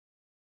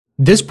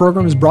This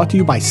program is brought to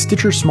you by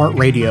Stitcher Smart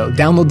Radio.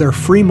 Download their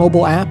free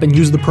mobile app and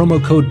use the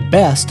promo code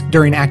BEST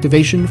during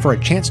activation for a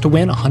chance to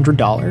win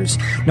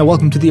 $100. Now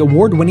welcome to the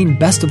award-winning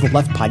Best of the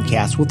Left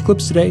podcast with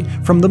clips today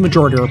from The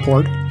Majority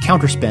Report,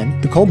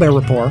 Counterspin, The Colbert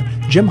Report,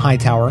 Jim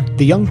Hightower,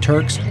 The Young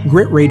Turks,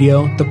 Grit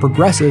Radio, The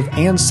Progressive,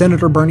 and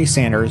Senator Bernie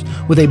Sanders,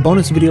 with a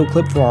bonus video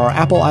clip for our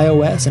Apple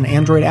iOS and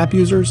Android app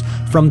users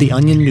from the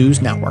Onion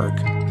News Network.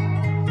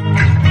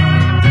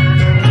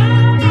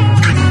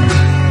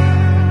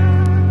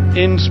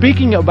 In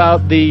speaking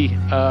about the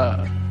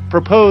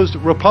proposed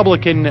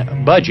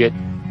Republican budget,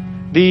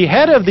 the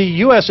head of the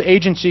U.S.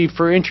 Agency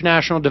for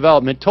International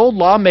Development told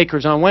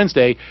lawmakers on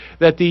Wednesday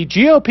that the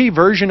GOP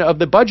version of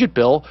the budget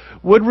bill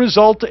would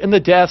result in the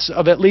deaths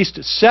of at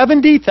least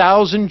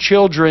 70,000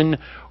 children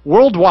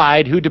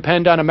worldwide who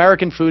depend on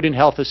American food and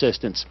health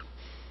assistance.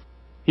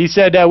 He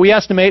said, we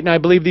estimate, and I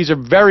believe these are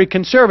very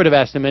conservative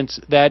estimates,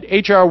 that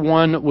H.R.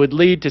 1 would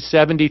lead to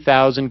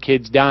 70,000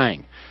 kids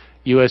dying.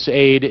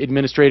 USAID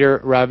Administrator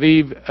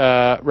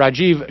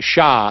Rajiv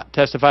Shah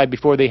testified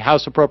before the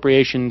House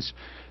Appropriations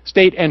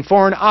State and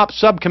Foreign Ops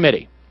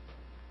Subcommittee.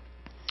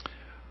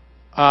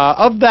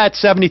 Of that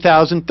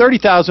 70,000,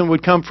 30,000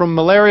 would come from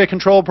malaria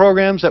control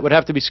programs that would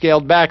have to be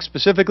scaled back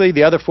specifically.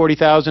 The other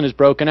 40,000 is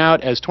broken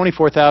out as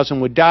 24,000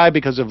 would die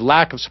because of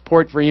lack of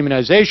support for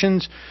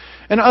immunizations.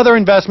 And other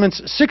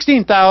investments,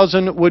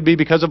 16,000 would be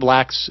because of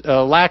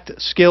lacked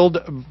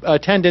skilled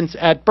attendants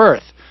at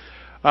birth.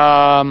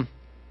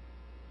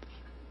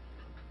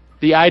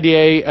 The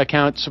IDA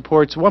account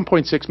supports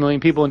 1.6 million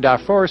people in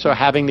Darfur, so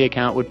having the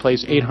account would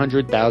place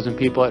 800,000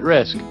 people at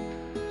risk.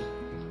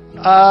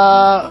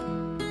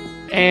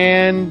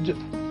 And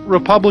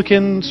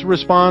Republicans'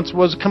 response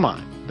was, come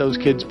on, those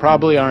kids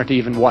probably aren't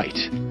even white.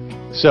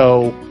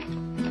 So,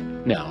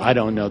 no, I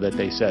don't know that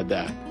they said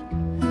that.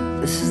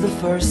 This is the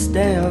first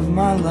day of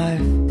my life.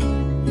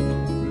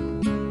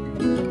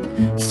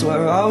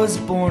 Swear I was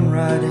born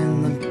right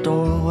in the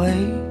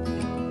doorway.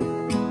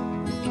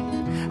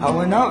 I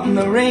went out in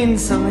the rain,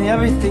 suddenly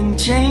everything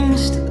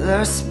changed.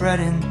 They're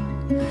spreading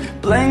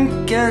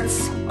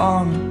blankets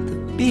on the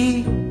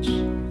beach.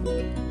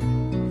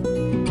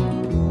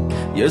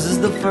 Yours is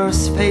the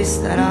first face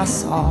that I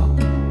saw.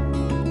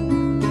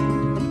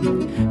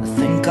 I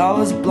think I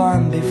was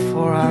blind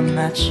before I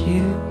met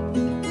you.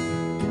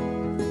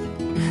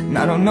 And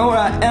I don't know where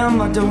I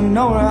am, I don't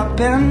know where I've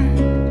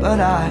been, but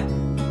I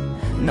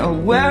know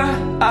where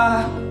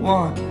I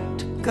want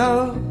to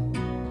go.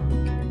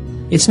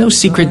 It's no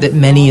secret that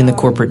many in the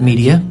corporate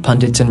media,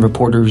 pundits and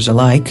reporters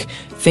alike,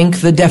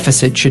 think the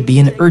deficit should be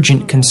an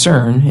urgent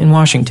concern in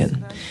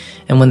Washington.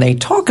 And when they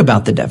talk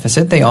about the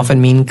deficit, they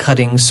often mean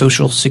cutting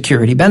Social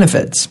Security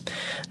benefits.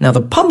 Now, the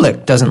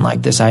public doesn't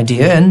like this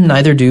idea, and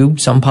neither do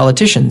some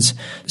politicians.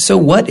 So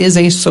what is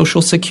a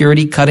Social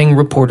Security cutting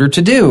reporter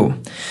to do?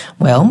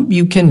 Well,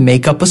 you can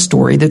make up a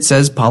story that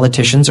says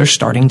politicians are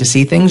starting to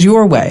see things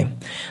your way.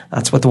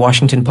 That's what the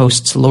Washington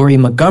Post's Lori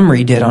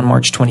Montgomery did on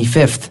March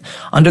 25th.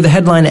 Under the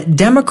headline,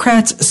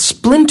 Democrats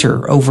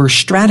Splinter Over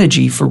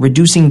Strategy for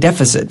Reducing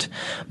Deficit,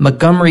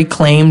 Montgomery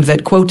claimed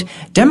that, quote,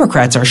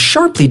 Democrats are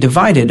sharply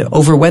divided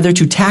over whether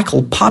to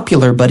tackle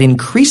popular but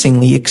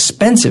increasingly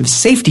expensive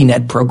safety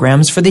net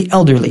programs for the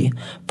elderly,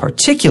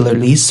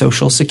 particularly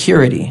Social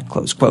Security,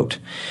 close quote.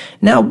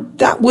 Now,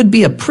 that would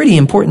be a pretty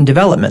important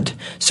development.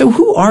 So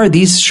who are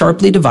these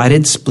sharply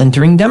divided,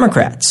 splintering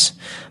Democrats?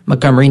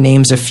 Montgomery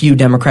names a few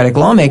Democratic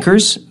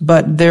lawmakers,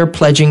 but they're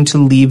pledging to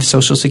leave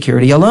Social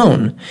Security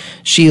alone.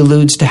 She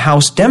alludes to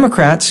House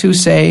Democrats who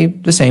say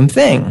the same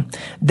thing.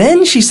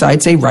 Then she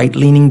cites a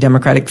right-leaning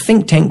Democratic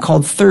think tank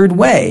called Third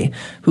Way,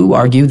 who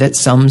argue that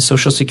some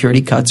Social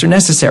Security cuts are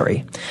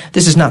necessary.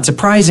 This is not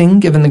surprising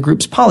given the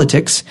group's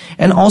politics,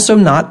 and also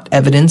not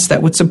evidence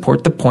that would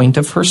support the point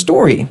of her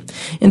story.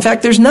 In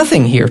fact, there's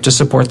nothing here to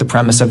support the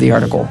premise of the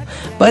article,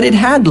 but it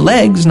had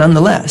legs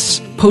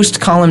nonetheless. Post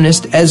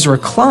columnist Ezra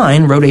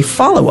Klein wrote a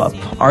follow-up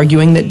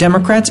arguing that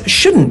Democrats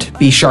shouldn't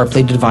be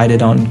sharply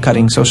divided on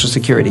cutting Social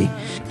Security.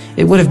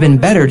 It would have been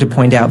better to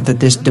point out that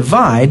this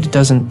divide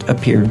doesn't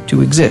appear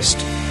to exist.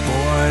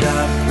 Board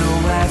up the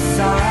west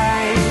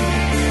side,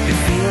 it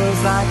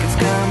feels like it's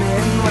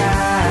coming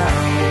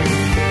round.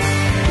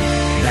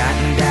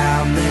 Batten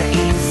down the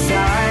east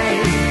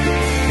side,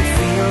 it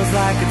feels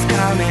like it's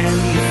coming,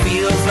 it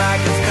feels like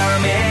it's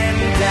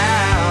coming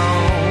down.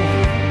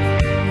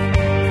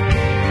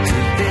 To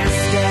this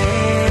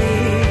day,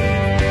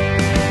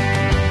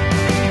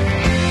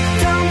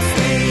 don't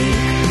speak,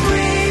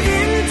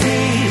 breathing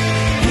deep.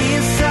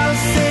 He's so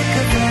sick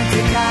of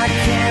frantic, I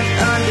can't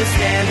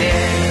understand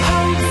it.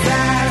 Hold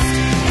fast,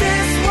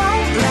 this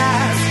won't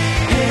last.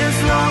 His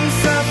long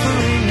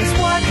suffering is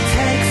what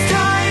takes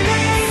time.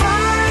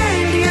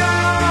 Find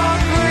your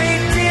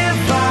great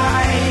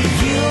divide.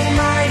 You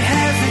might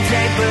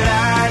hesitate, but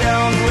I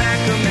don't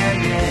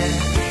recommend it.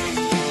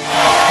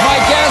 My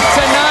guest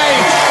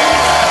tonight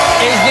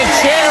is the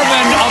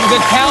chairman of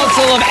the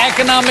Council of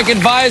Economic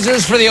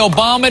Advisors for the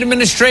Obama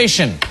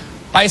administration.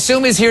 I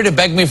assume he's here to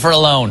beg me for a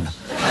loan.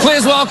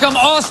 Please welcome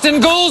Austin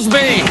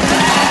Goolsbee.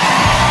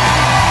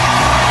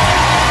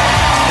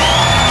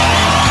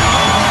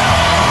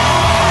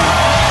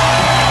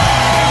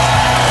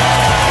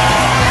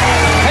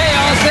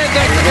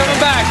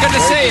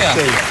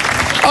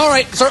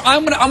 right, sir,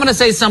 I'm gonna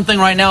say something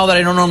right now that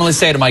I don't normally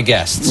say to my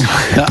guests.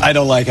 I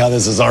don't like how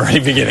this is already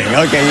beginning.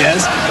 Okay,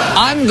 yes?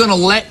 I'm gonna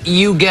let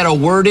you get a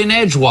word in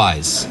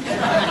edgewise,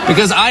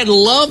 because I'd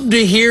love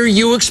to hear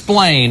you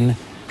explain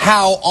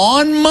how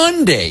on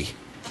Monday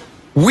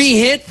we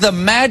hit the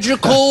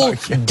magical,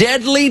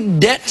 deadly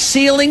debt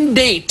ceiling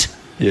date,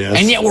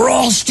 and yet we're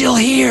all still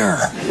here.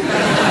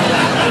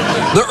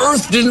 The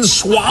Earth didn't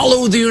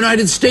swallow the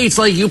United States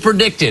like you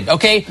predicted,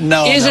 okay?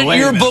 No, Isn't wait a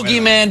your minute,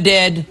 boogeyman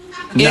dead?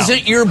 No.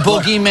 Isn't your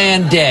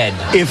boogeyman dead?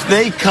 If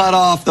they cut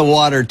off the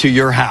water to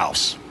your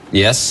house,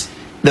 Yes.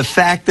 the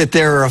fact that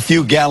there are a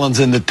few gallons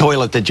in the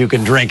toilet that you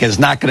can drink is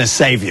not going to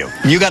save you.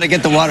 You got to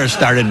get the water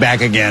started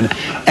back again.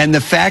 And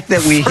the fact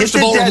that we First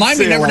hit of all, the debt remind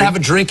me never to ceiling- have a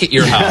drink at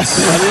your house.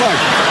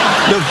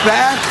 Look, the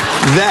fact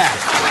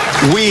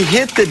that we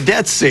hit the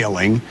debt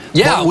ceiling,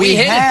 Yeah, but we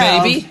hit it,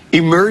 have baby.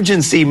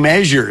 emergency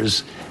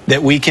measures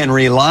that we can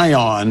rely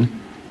on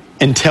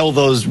until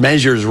those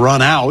measures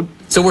run out.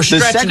 So we're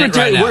stretching it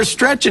right now. We're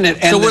stretching it.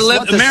 And So this-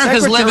 what the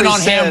America's living Secretary on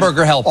said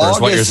hamburger helpers,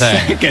 what you're August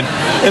saying. 2nd.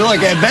 And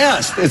look, at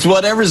best, it's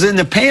whatever's in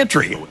the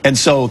pantry. And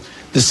so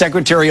the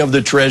Secretary of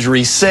the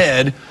Treasury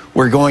said,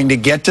 we're going to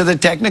get to the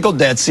technical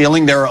debt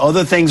ceiling. There are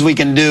other things we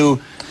can do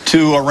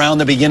to around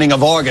the beginning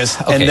of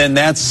August. Okay. And then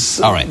that's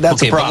All right.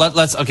 that's okay, a problem.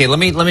 but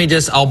let me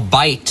just, I'll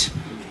bite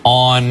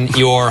on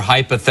your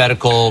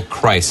hypothetical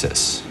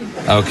crisis.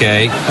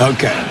 Okay?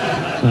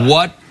 Okay.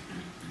 What,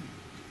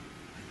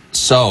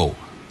 so,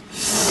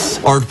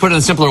 or to put it in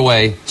a simpler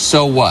way,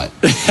 so what?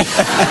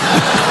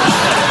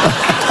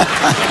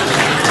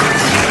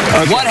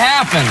 What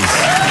happens?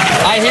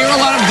 I hear a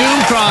lot of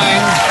doom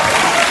crying.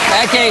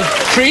 Okay,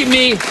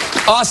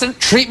 Austin,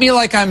 treat me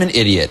like I'm an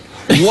idiot.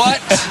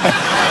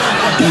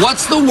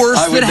 What's the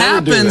worst I would that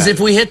never do happens that. if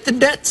we hit the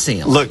debt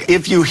ceiling? Look,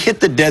 if you hit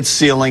the debt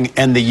ceiling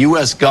and the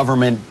U.S.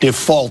 government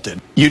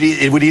defaulted,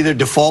 it would either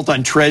default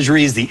on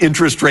treasuries, the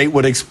interest rate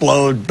would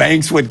explode,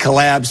 banks would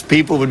collapse,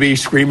 people would be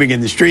screaming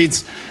in the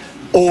streets,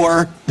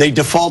 or they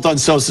default on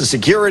Social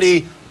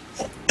Security.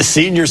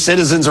 Senior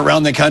citizens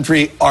around the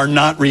country are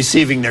not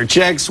receiving their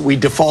checks. We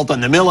default on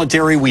the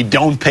military. We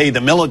don't pay the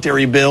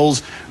military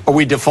bills, or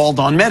we default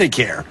on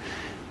Medicare.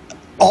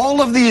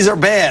 All of these are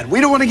bad. We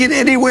don't want to get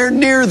anywhere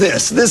near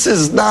this. This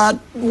is not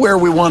where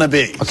we want to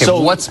be. Okay, so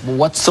what's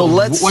let's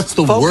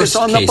the focus worst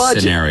on the case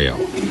budget. scenario?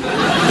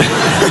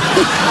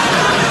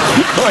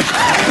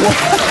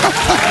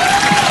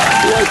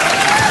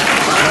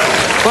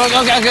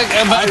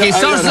 Okay,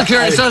 Social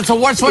Security. So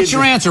what's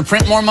your answer?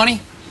 Print more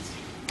money?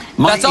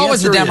 That's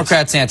always the answer is-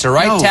 Democrats' answer,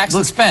 right? No, Tax look,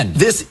 and spend.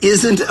 This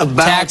isn't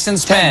about Tax and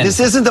spend. This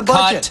isn't the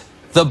budget.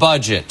 Cut the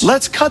budget.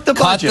 Let's cut the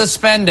budget. Cut the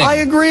spending. I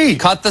agree.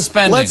 Cut the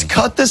spending. Let's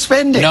cut the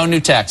spending. No new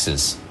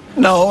taxes.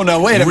 No,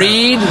 wait a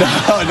Read. minute.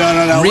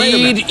 No. Wait a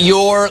minute. Read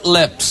your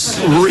lips.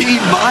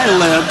 Read my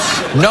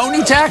lips. No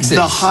new taxes.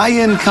 The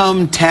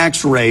high-income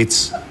tax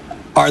rates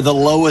are the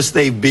lowest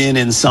they've been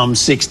in some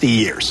 60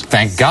 years.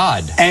 Thank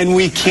God. And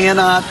we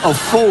cannot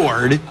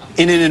afford,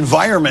 in an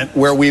environment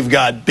where we've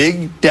got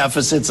big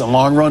deficits and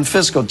long-run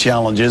fiscal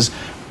challenges,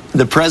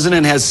 the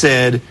president has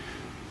said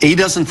he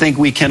doesn't think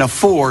we can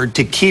afford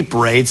to keep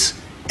rates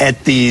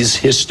at these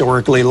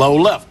historically low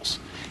levels.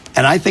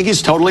 And I think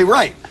he's totally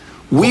right.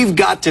 We've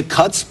got to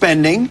cut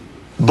spending.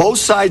 Both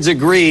sides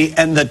agree,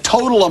 and the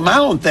total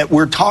amount that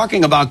we're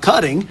talking about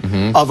cutting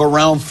of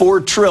around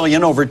 $4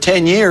 trillion over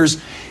 10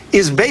 years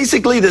is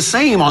basically the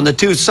same on the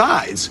two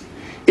sides.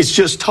 It's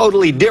just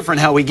totally different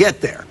how we get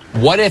there.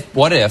 What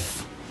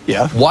if,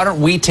 Yeah. why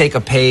don't we take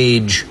a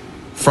page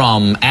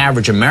from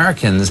average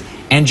Americans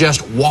and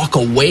just walk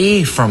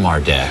away from our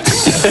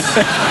debts?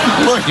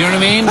 Look, You know what I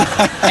mean?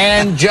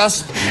 And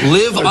just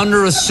live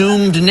under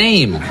assumed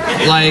name.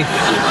 Like,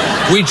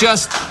 we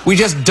just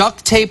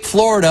duct tape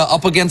Florida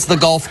up against the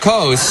Gulf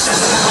Coast.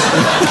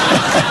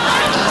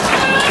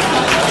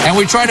 And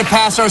we try to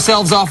pass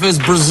ourselves off as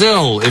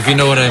Brazil, if you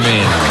know what I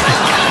mean.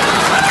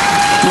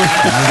 You know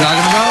what I'm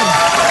talking about?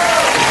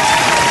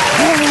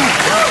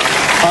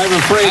 I'm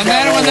afraid And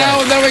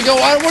then we go,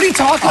 what are you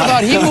talking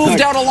about? He moved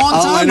out a long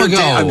time ago.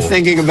 I'm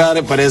thinking about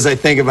it, but as I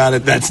think about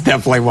it, that's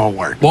definitely won't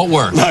work. Won't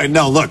work.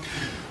 No, look,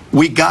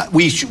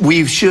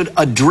 we should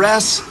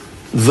address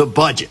the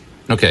budget.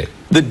 Okay.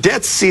 The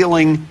debt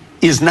ceiling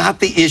is not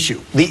the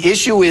issue. The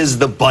issue is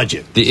the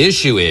budget. The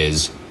issue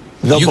is,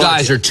 The you budget.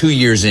 guys are 2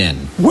 years in.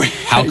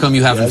 How come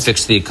you haven't Yes.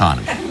 fixed the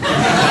economy?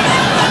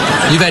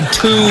 You've had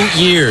 2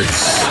 years.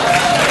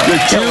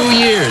 2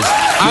 years.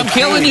 I'm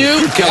killing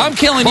you. I'm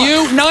killing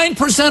you.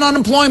 9%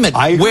 unemployment.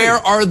 I agree. Where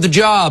are the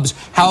jobs?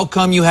 How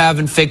come you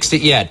haven't fixed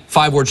it yet?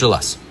 5 words or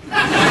less.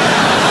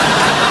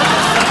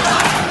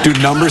 Do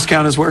numbers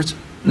count as words?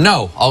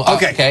 No.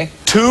 Okay.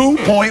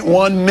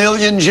 2.1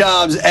 million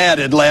jobs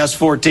added last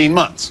 14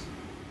 months.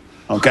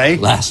 Okay?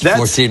 Last That's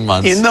 14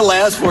 months. In the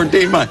last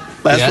 14 months.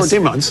 Last Yes.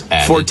 14 months.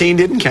 Added. 14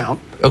 didn't count.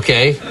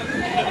 Okay.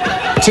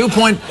 2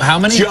 point, how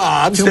many?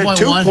 Jobs.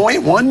 2.1.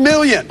 2.1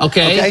 million.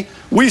 Okay.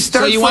 We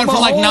start. So you went from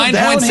like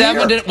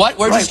 9.7 to what?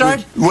 Where'd you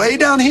start? Way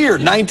down here,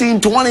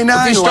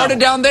 1929. If you started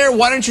down there,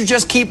 why don't you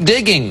just keep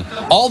digging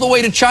all the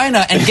way to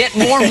China and get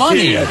more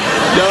money? No,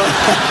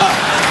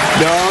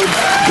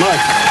 look,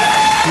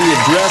 we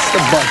address the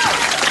budget.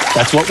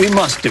 That's what we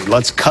must do.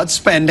 Let's cut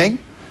spending.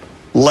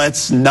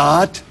 Let's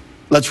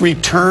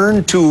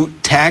return to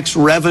tax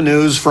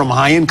revenues from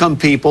high-income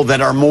people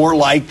that are more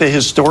like the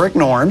historic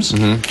norms.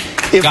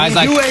 If Guys,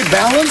 we do a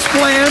balanced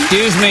plan...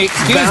 Excuse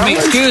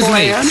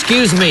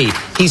me.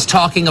 He's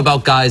talking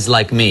about guys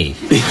like me.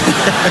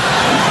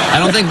 I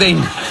don't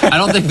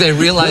think they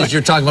realize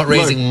you're talking about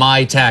raising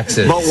my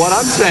taxes. But what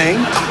I'm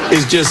saying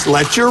is just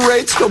let your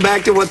rates go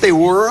back to what they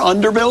were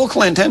under Bill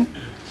Clinton.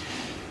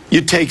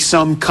 You take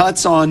some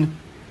cuts on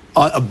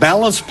a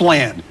balanced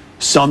plan,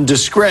 some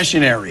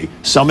discretionary,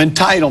 some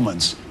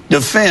entitlements,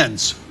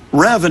 defense,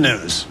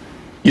 revenues.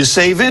 You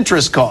save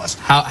interest costs.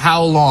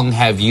 How long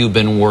have you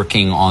been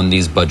working on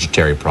these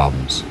budgetary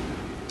problems?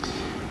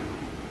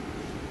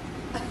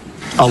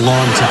 A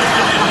long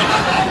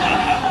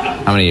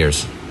time. How many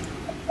years?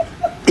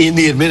 In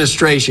the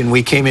administration,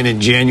 we came in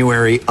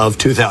January of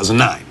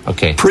 2009.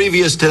 Okay.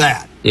 Previous to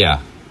that, Yeah.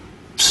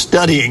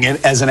 studying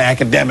it as an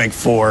academic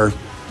for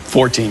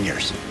 14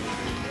 years.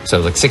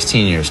 So like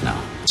 16 years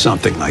now.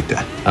 Something like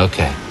that.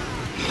 Okay.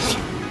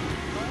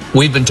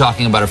 We've been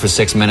talking about it for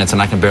 6 minutes,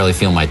 and I can barely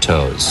feel my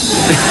toes.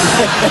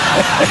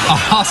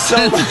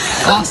 Austin,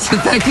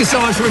 thank you so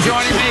much for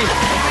joining me.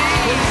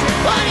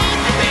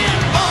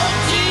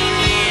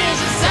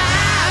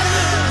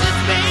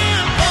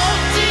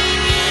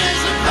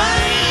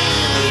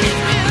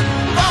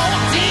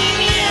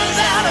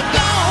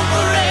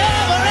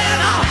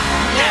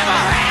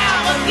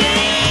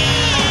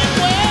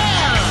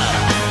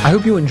 I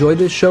hope you enjoyed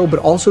this show, but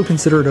also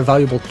consider it a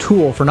valuable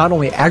tool for not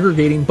only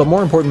aggregating, but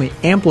more importantly,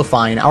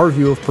 amplifying our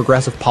view of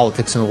progressive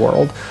politics in the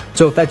world.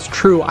 So if that's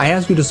true, I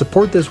ask you to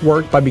support this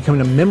work by becoming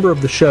a member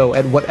of the show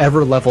at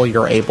whatever level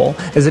you're able,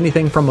 as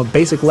anything from a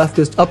basic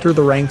leftist up through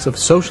the ranks of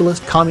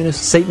socialist,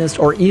 communist, Satanist,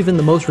 or even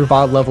the most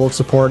reviled level of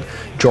support,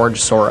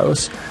 George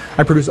Soros.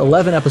 I produce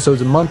 11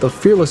 episodes a month of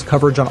fearless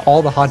coverage on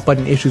all the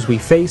hot-button issues we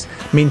face,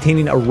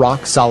 maintaining a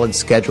rock-solid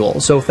schedule.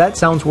 So if that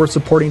sounds worth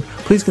supporting,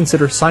 please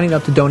consider signing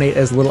up to donate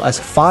as little as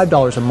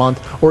 $5 a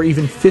month or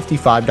even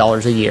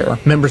 $55 a year.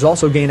 Members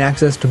also gain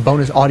access to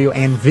bonus audio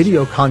and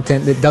video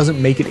content that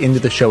doesn't make it into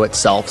the show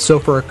itself. So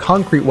for a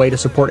concrete way to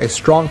support a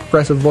strong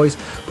progressive voice,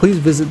 please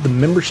visit the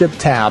membership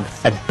tab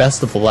at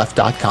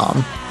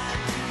bestoftheleft.com.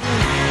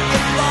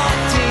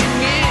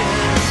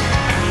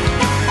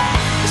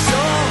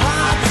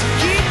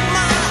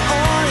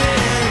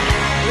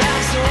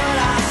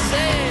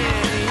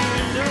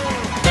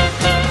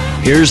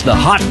 Here's the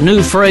hot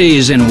new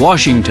phrase in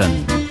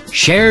Washington,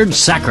 shared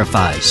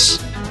sacrifice.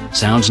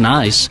 Sounds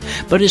nice,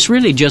 but it's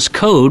really just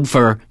code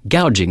for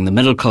gouging the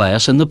middle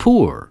class and the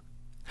poor.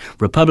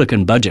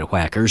 Republican budget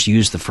whackers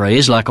use the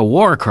phrase like a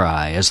war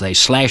cry as they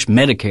slash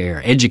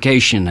Medicare,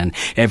 education, and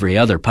every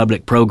other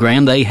public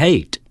program they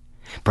hate.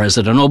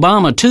 President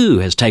Obama, too,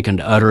 has taken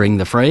to uttering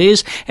the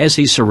phrase as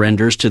he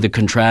surrenders to the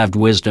contrived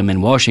wisdom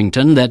in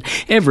Washington that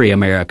every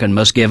American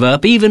must give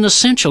up even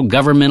essential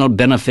governmental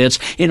benefits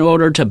in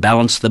order to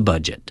balance the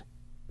budget.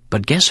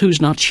 But guess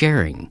who's not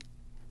sharing?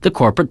 The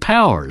corporate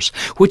powers,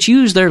 which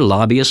use their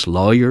lobbyists,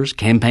 lawyers,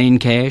 campaign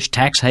cash,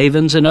 tax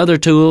havens, and other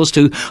tools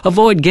to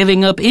avoid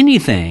giving up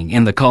anything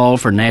in the call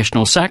for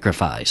national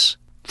sacrifice.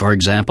 For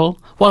example,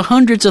 while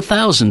hundreds of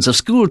thousands of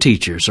school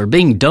teachers are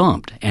being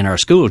dumped and our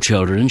school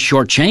children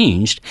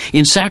shortchanged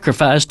in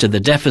sacrifice to the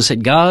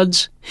deficit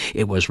gods,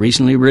 it was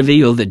recently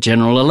revealed that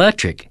General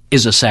Electric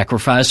is a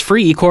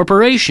sacrifice-free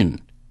corporation.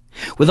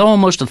 With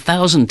almost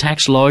 1,000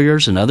 tax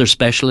lawyers and other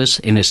specialists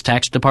in its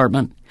tax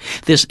department,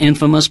 this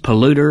infamous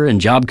polluter and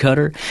job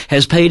cutter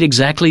has paid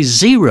exactly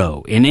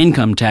zero in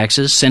income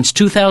taxes since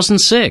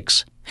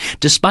 2006,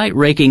 despite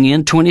raking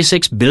in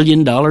 $26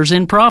 billion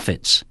in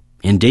profits.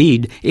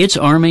 Indeed, its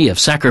army of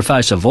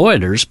sacrifice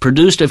avoiders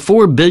produced a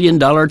 $4 billion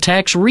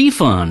tax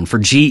refund for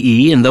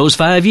GE in those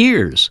 5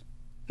 years.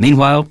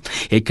 Meanwhile,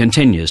 it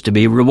continues to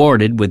be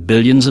rewarded with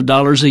billions of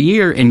dollars a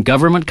year in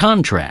government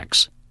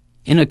contracts.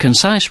 In a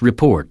concise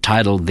report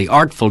titled The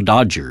Artful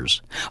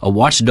Dodgers, a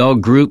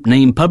watchdog group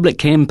named Public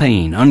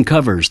Campaign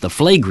uncovers the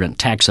flagrant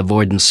tax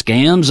avoidance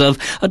scams of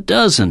a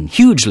dozen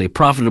hugely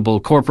profitable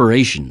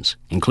corporations,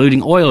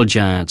 including oil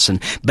giants and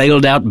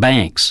bailed-out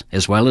banks,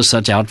 as well as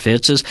such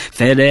outfits as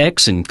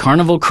FedEx and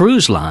Carnival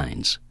Cruise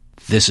Lines.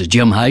 This is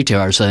Jim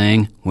Hightower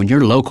saying, when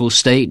your local,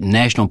 state, and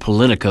national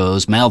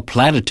politicos mouth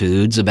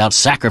platitudes about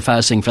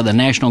sacrificing for the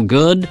national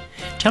good,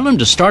 tell them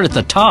to start at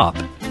the top.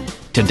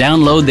 To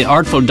download the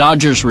Artful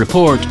Dodgers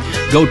report,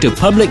 go to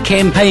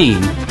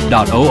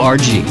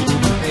publiccampaign.org.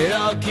 It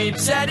all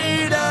keeps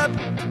adding up.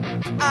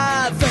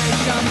 I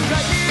think I'm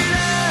cracking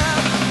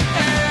up.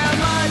 Am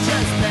I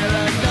just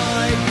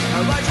paranoid?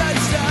 Am I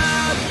just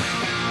up?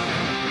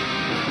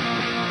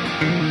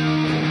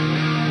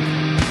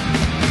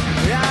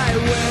 I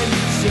went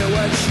to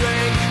a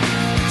shrink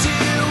to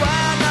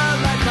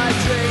analyze my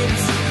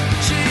dreams.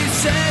 She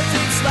says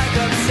it's like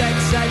a sex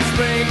that's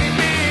bringing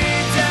me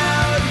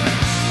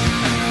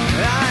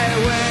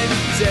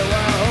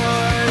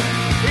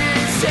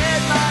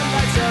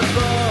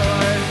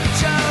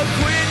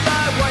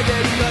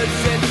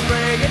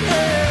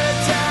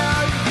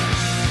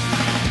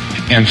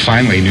And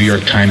finally, New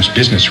York Times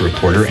business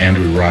reporter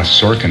Andrew Ross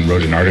Sorkin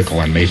wrote an article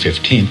on May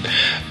 15th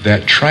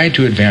that tried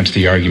to advance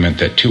the argument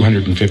that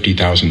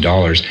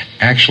 $250,000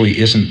 actually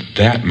isn't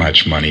that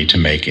much money to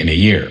make in a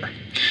year.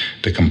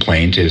 The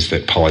complaint is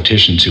that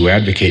politicians who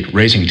advocate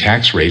raising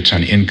tax rates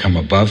on income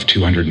above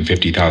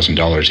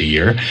 $250,000 a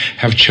year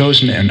have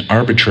chosen an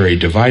arbitrary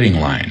dividing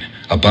line.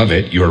 Above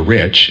it, you're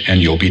rich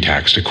and you'll be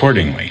taxed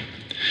accordingly.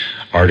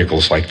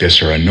 Articles like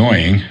this are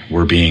annoying.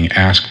 We're being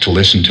asked to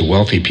listen to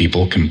wealthy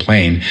people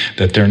complain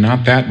that they're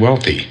not that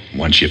wealthy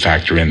once you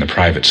factor in the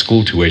private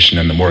school tuition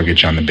and the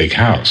mortgage on the big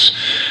house.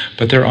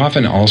 But they're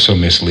often also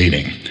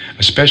misleading,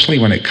 especially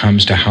when it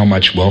comes to how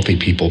much wealthy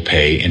people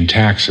pay in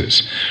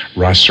taxes.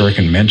 Ross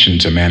Sorkin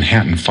mentions a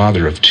Manhattan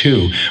father of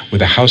two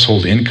with a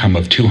household income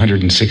of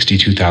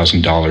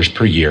 $262,000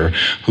 per year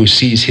who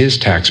sees his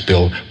tax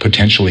bill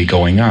potentially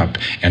going up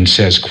and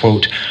says,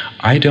 quote,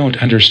 "I don't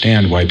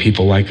understand why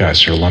people like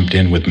us are lumped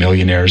in with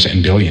millionaires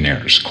and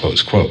billionaires,"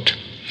 close quote.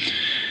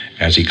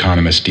 As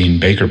economist Dean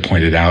Baker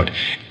pointed out,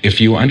 if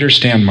you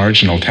understand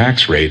marginal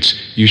tax rates,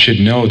 you should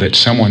know that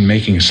someone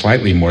making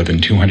slightly more than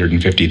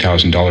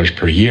 $250,000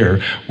 per year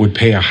would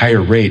pay a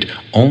higher rate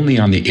only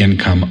on the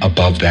income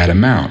above that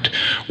amount,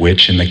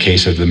 which in the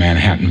case of the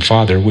Manhattan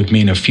father would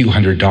mean a few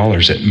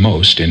 $100s at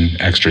most in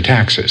extra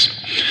taxes.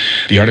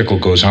 The article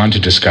goes on to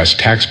discuss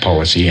tax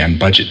policy and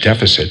budget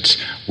deficits,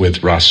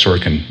 with Ross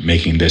Sorkin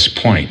making this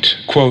point.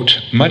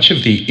 Quote, "Much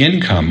of the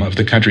income of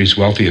the country's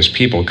wealthiest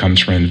people comes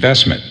from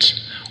investments,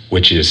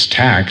 which is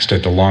taxed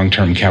at the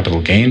long-term capital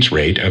gains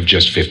rate of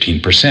just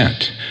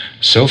 15%.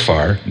 So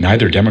far,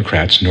 neither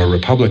Democrats nor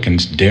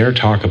Republicans dare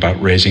talk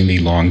about raising the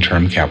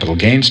long-term capital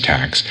gains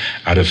tax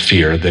out of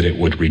fear that it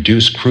would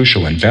reduce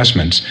crucial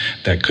investments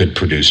that could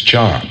produce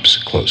jobs,"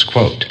 close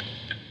quote.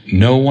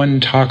 No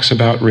one talks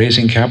about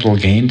raising capital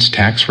gains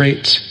tax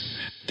rates?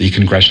 The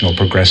Congressional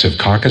Progressive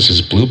Caucus's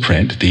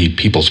blueprint, the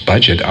People's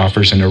Budget,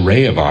 offers an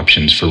array of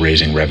options for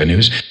raising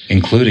revenues,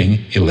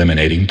 including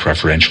eliminating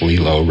preferentially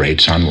low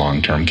rates on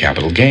long-term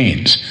capital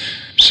gains.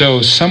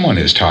 So someone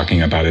is talking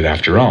about it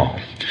after all.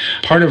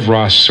 Part of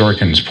Ross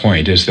Sorkin's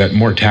point is that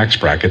more tax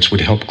brackets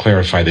would help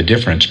clarify the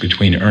difference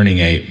between earning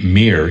a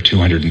mere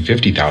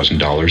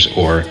 $250,000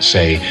 or,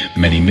 say,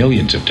 many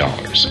millions of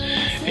dollars.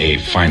 A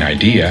fine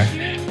idea,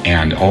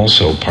 and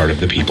also part of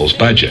the people's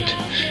budget.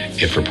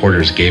 If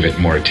reporters gave it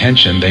more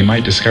attention, they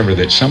might discover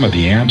that some of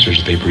the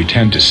answers they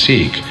pretend to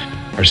seek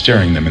are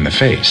staring them in the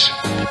face.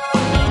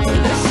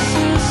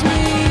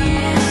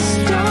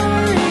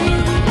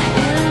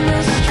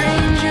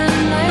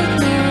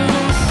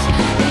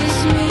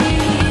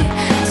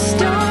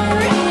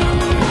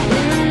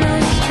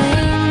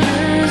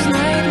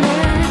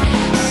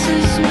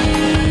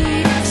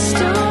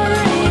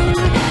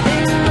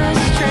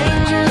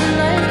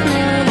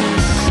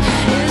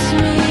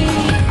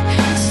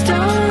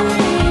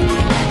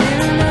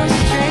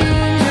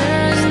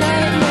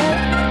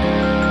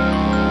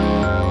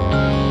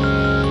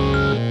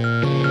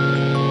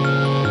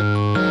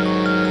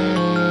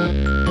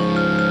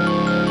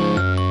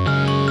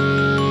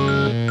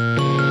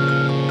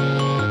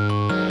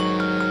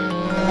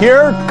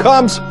 Here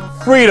comes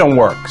Freedom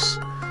Works.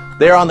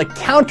 They are on the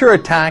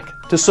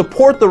counterattack to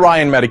support the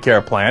Ryan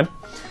Medicare plan.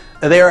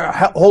 They are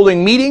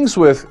holding meetings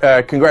with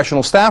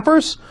congressional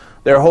staffers.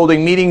 They're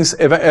holding meetings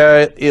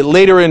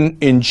later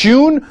in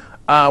June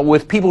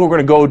with people who are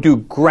going to go do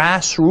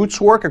grassroots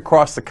work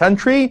across the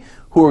country,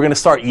 who are going to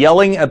start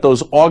yelling at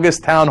those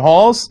August town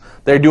halls.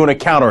 They're doing a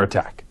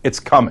counterattack. It's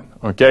coming,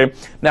 okay?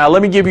 Now,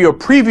 let me give you a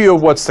preview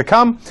of what's to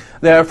come.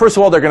 First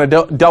of all, they're going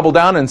to double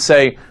down and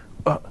say,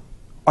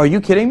 are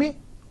you kidding me?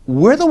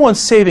 We're the ones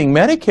saving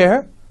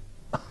Medicare.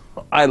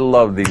 I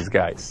love these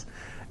guys.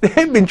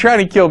 They've been trying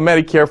to kill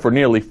Medicare for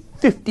nearly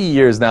 50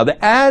 years now.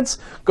 The ads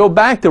go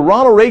back to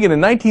Ronald Reagan in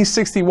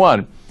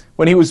 1961,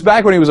 when he was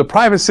a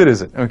private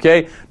citizen,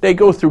 okay? They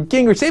go through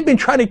Gingrich. They've been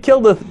trying to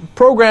kill the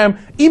program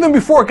even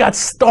before it got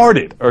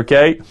started,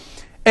 okay?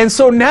 And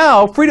so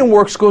now Freedom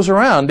Works goes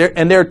around,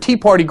 and their Tea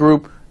Party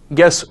group,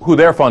 guess who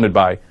they're funded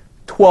by?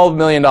 $12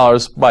 million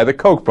by the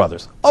Koch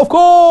brothers. Of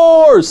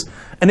course!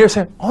 And they're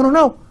saying, oh,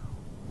 no.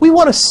 We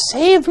want to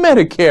save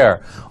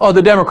Medicare. Oh,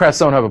 the Democrats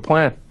don't have a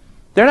plan.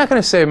 They're not going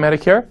to save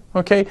Medicare,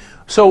 okay?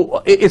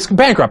 So it's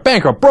bankrupt,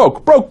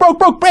 broke,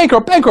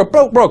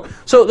 broke.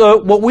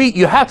 So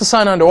you have to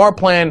sign on to our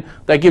plan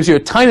that gives you a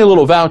tiny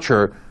little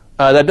voucher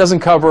that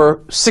doesn't cover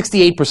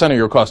 68% of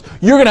your costs.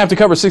 You're going to have to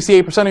cover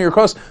 68% of your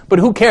costs, but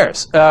who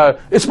cares?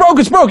 It's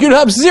broke. You'd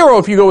have zero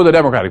if you go with the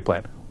Democratic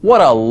plan.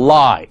 What a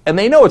lie. And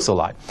they know it's a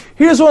lie.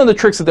 Here's one of the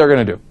tricks that they're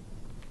going to do.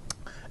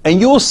 And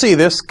you will see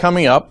this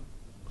coming up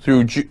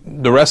through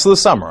the rest of the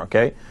summer,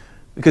 okay?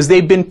 Because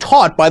they've been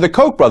taught by the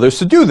Koch brothers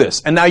to do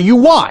this. And now you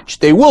watch.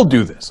 They will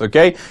do this,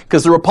 okay?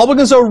 Because the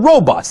Republicans are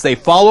robots. They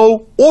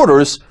follow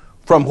orders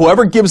from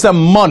whoever gives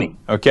them money,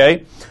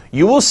 okay?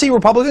 You will see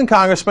Republican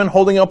congressmen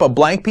holding up a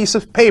blank piece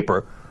of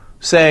paper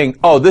saying,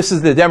 oh, this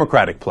is the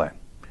Democratic plan.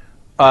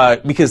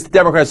 Because the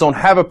Democrats don't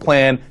have a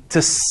plan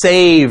to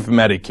save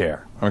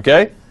Medicare,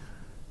 okay?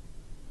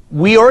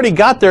 We already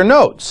got their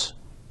notes.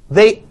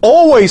 They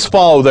always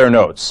follow their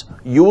notes.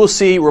 You will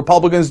see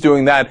Republicans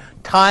doing that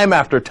time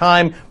after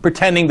time,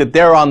 pretending that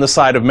they're on the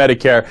side of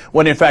Medicare,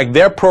 when in fact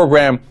their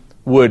program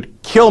would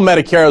kill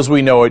Medicare as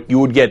we know it. You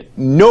would get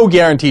no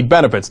guaranteed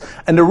benefits.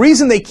 And the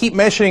reason they keep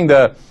mentioning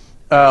the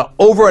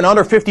over and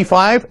under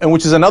 55, and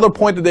which is another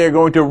point that they're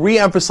going to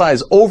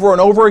re-emphasize over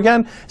and over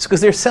again, is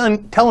because they're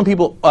telling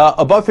people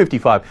above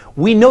 55,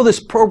 we know this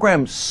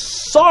program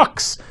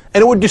sucks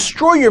and it would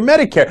destroy your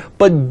Medicare,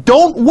 but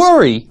don't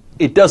worry,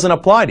 it doesn't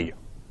apply to you.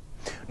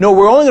 No,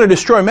 we're only going to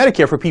destroy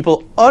Medicare for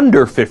people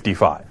under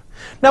 55.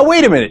 Now,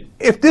 wait a minute.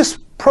 If this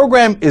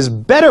program is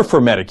better for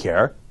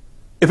Medicare,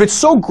 if it's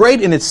so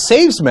great and it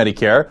saves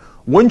Medicare,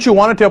 wouldn't you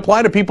want it to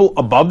apply to people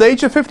above the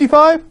age of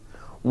 55?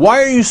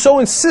 Why are you so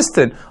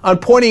insistent on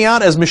pointing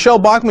out, as Michelle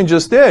Bachmann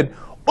just did,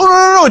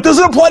 oh, no, it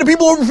doesn't apply to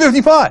people over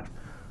 55?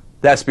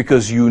 That's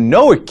because you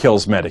know it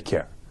kills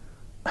Medicare.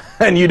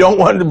 And you don't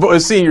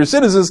want senior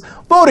citizens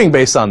voting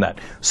based on that.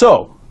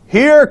 So,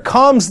 here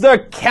comes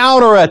the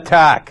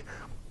counterattack.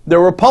 The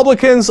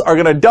Republicans are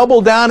going to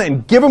double down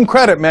and give them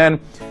credit, man.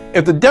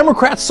 If the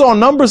Democrats saw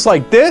numbers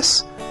like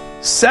this,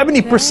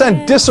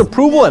 70%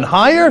 disapproval and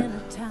higher,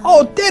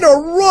 oh, they'd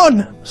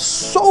run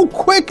so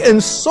quick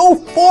and so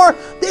far,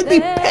 they'd be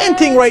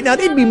panting right now.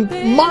 They'd be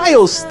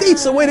miles,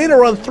 states away. They'd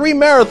run 3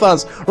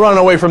 marathons running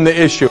away from the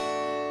issue.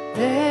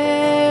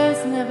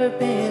 There's never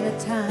been a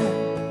time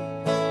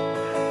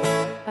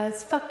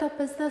as fucked up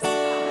as this.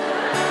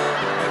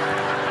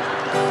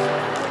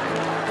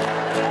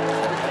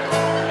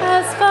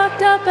 As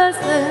fucked up as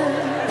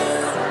this.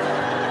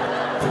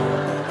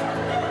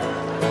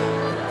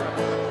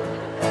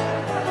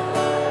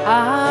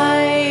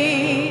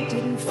 I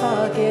didn't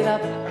fuck it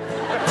up.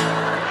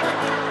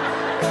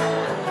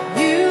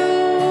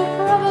 You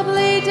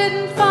probably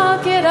didn't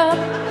fuck it up.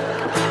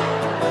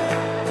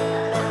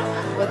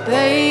 But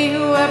they,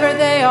 whoever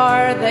they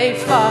are, they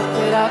fucked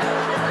it up.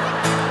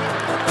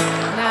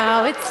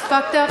 Now it's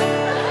fucked up.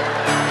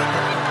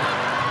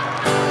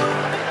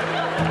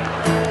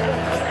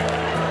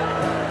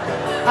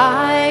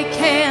 I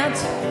can't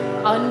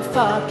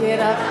unfuck it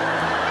up.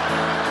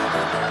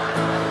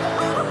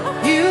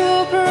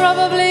 You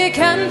probably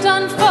can't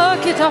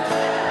unfuck it up.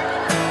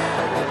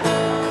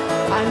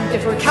 And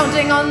if we're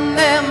counting on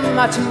them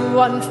to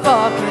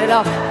unfuck it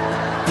up,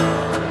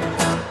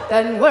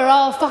 then we're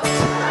all fucked.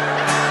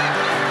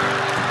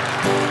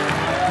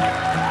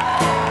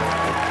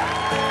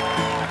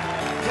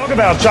 Talk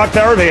about Chuck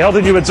Faraday, Health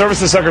and Human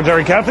Services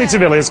Secretary Kathleen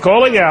Sebelius,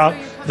 calling out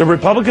the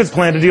Republicans'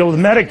 plan to deal with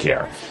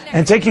Medicare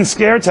and taking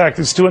scare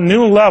tactics to a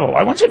new level.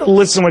 I want you to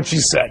listen to what she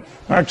said.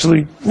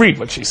 Actually, read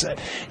what she said.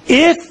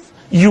 If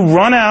you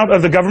run out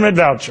of the government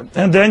voucher,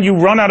 and then you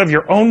run out of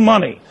your own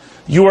money,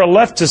 you are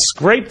left to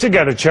scrape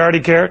together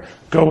charity care,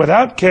 go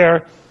without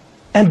care,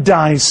 and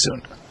die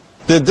sooner.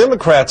 The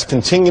Democrats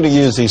continue to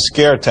use these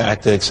scare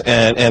tactics,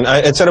 and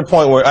it's at a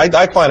point where I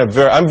find it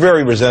I'm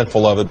very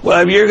resentful of it.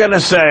 Well, if you're going to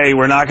say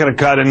we're not going to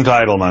cut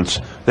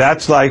entitlements,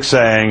 that's like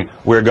saying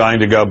we're going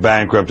to go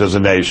bankrupt as a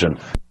nation.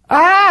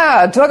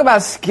 Talk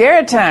about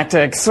scare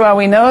tactics. Well,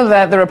 we know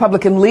that the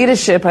Republican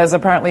leadership has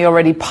apparently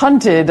already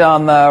punted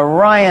on the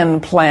Ryan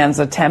plan's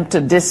attempt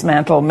to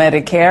dismantle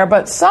Medicare,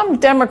 but some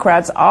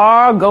Democrats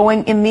are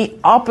going in the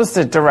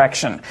opposite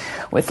direction,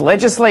 with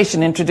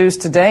legislation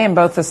introduced today in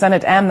both the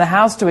Senate and the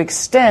House to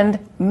extend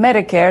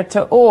Medicare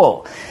to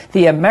all.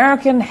 The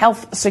American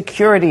Health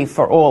Security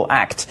for All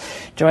Act.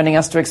 Joining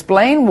us to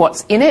explain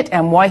what's in it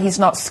and why he's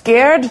not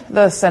scared,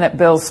 the Senate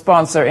bill's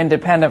sponsor,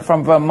 independent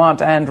from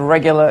Vermont and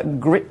regular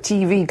Grit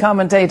TV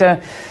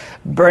commentator,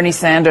 Bernie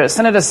Sanders.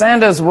 Senator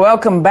Sanders,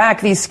 welcome back.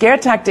 These scare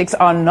tactics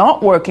are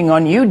not working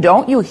on you.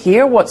 Don't you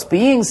hear what's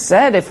being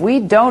said? If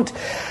we don't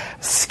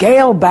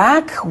scale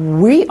back,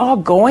 we are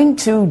going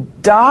to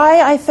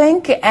die, I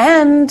think,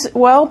 and,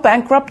 well,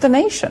 bankrupt the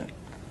nation.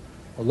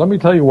 Well, let me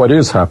tell you what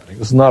is happening.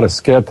 This is not a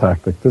scare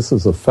tactic. This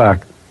is a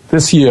fact.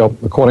 This year,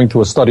 according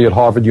to a study at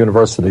Harvard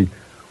University,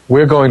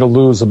 we're going to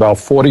lose about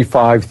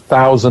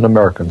 45,000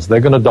 Americans. They're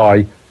going to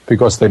die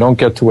because they don't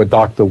get to a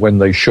doctor when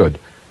they should.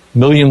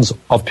 Millions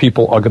of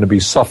people are going to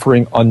be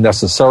suffering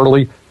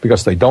unnecessarily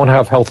because they don't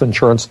have health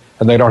insurance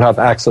and they don't have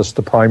access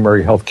to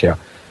primary health care.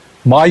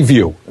 My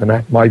view,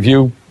 and my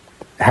view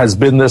has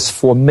been this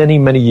for many,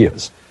 many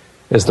years,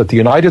 is that the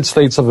United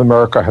States of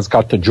America has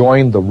got to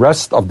join the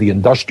rest of the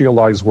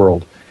industrialized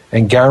world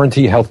and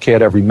guarantee health care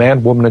to every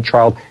man, woman, and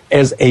child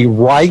as a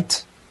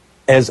right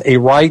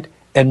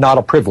and not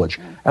a privilege.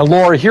 And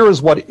Laura, here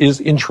is what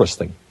is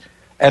interesting.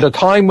 At a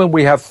time when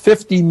we have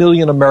 50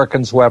 million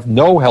Americans who have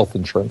no health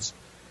insurance,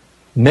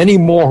 many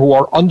more who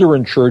are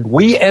underinsured,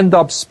 we end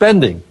up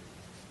spending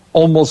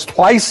almost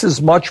twice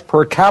as much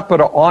per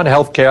capita on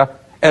health care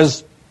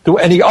as do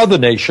any other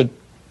nation.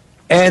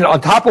 And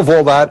on top of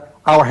all that,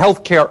 our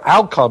health care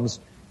outcomes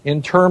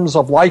in terms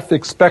of life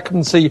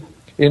expectancy,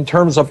 in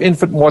terms of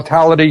infant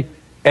mortality,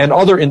 and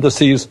other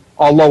indices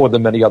are lower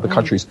than many other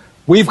countries.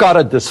 We've got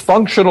a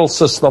dysfunctional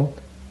system,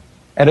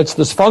 and it's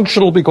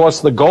dysfunctional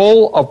because the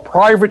goal of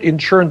private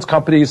insurance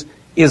companies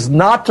is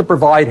not to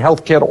provide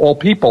health care to all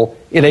people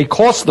in a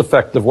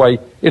cost-effective way.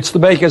 It's to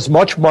make as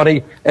much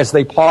money as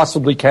they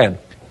possibly can.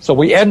 So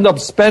we end up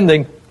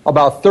spending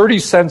about 30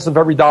 cents of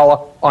every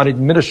dollar on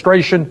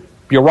administration,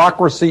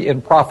 bureaucracy,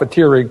 and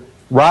profiteering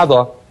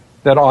rather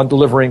than on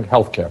delivering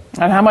health care.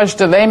 And how much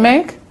do they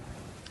make?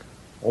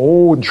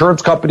 Oh,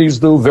 insurance companies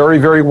do very,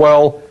 very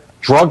well.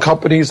 Drug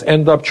companies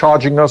end up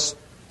charging us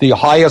the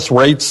highest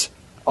rates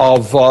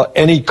of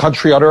any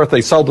country on earth.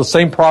 They sell the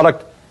same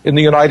product in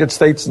the United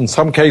States, in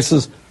some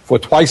cases, for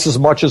twice as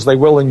much as they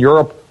will in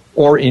Europe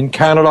or in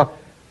Canada.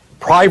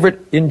 Private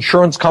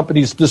insurance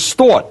companies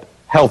distort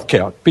health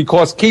care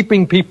because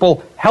keeping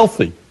people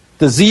healthy,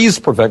 disease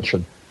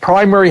prevention,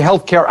 primary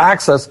health care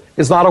access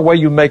is not a way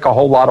you make a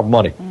whole lot of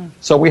money.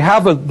 So we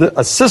have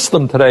a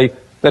system today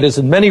that is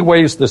in many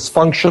ways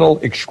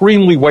dysfunctional,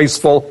 extremely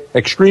wasteful,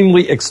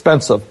 extremely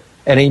expensive,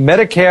 and a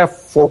Medicare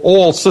for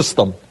all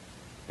system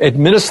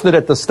administered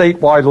at the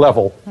statewide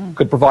level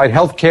could provide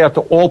health care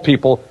to all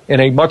people in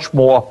a much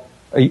more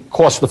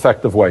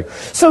cost-effective way.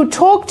 So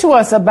talk to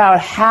us about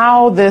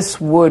how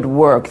this would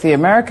work, the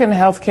American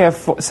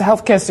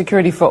Healthcare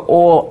Security for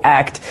All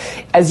Act.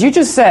 As you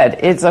just said,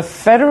 it's a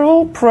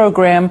federal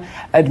program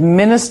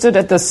administered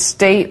at the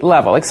state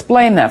level.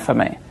 Explain that for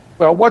me.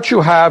 Well, what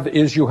you have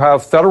is you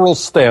have federal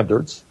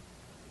standards,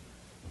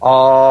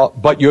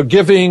 but you're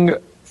giving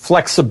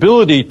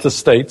flexibility to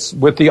states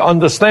with the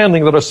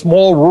understanding that a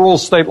small rural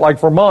state like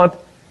Vermont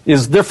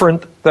is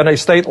different than a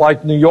state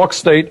like New York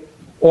State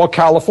or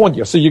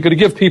California. So you're going to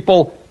give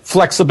people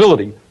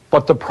flexibility.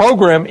 But the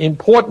program,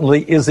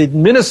 importantly, is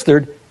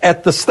administered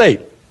at the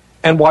state.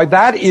 And why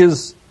that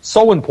is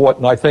so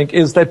important, I think,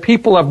 is that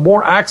people have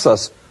more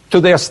access to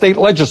their state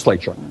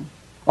legislature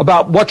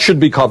about what should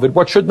be covered,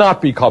 what should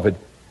not be covered.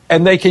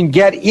 And they can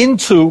get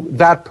into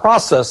that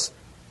process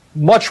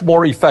much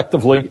more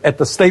effectively at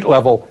the state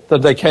level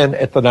than they can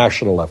at the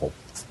national level.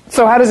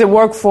 So how does it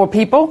work for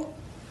people?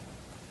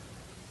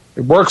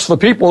 It works for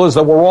people is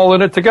that we're all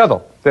in it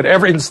together. That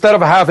instead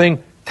of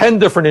having 10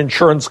 different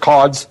insurance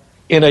cards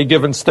in a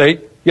given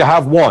state, you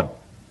have one.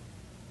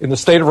 In the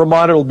state of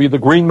Vermont, it'll be the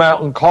Green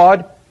Mountain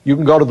card. You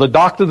can go to the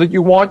doctor that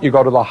you want, you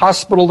go to the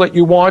hospital that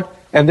you want,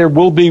 and there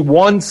will be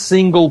one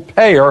single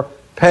payer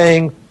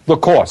paying the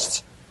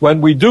costs. When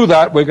we do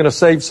that, we're going to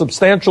save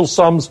substantial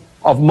sums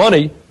of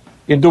money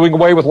in doing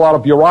away with a lot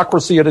of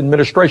bureaucracy and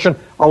administration,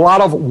 a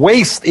lot of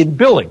waste in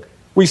billing.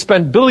 We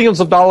spend billions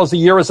of dollars a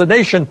year as a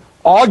nation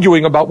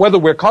arguing about whether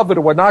we're covered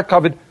or we're not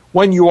covered.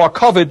 When you are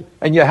covered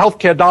and your health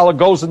care dollar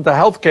goes into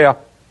health care,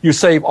 you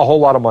save a whole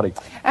lot of money.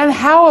 And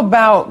how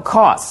about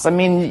costs? I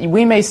mean,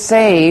 we may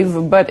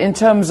save, but in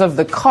terms of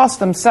the costs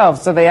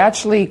themselves, do they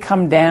actually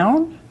come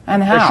down?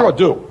 And how? They sure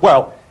do.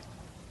 Well,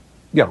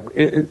 you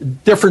know,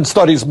 different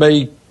studies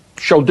may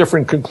show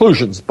different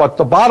conclusions, but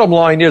the bottom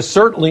line is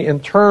certainly in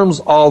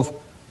terms of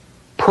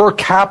per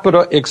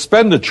capita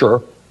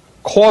expenditure,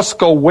 costs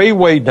go way,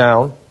 way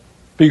down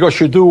because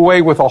you do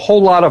away with a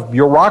whole lot of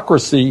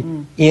bureaucracy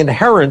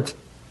inherent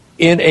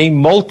in a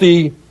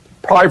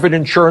multi-private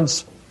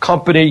insurance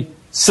company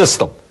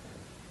system.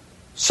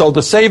 So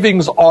the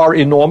savings are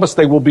enormous.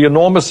 They will be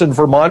enormous in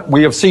Vermont.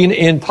 We have seen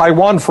in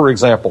Taiwan, for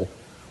example,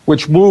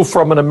 which moved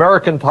from an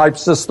American-type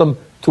system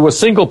to a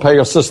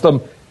single-payer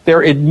system.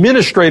 Their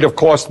administrative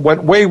cost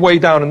went way, way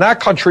down. In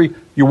that country,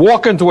 you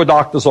walk into a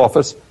doctor's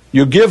office,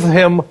 you give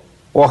him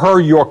or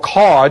her your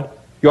card,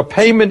 your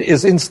payment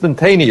is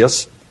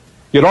instantaneous.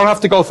 You don't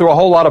have to go through a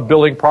whole lot of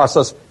billing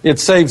process. It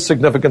saves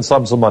significant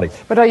sums of money.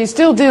 But are you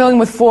still dealing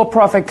with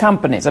for-profit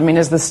companies? I mean,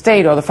 is the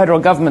state or the federal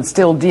government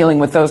still dealing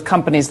with those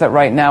companies that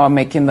right now are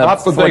making the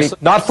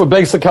not for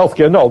basic health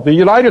care, no. The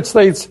United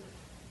States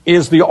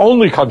is the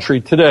only country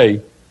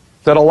today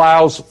that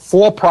allows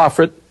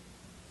for-profit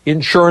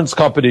insurance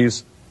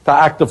companies to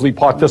actively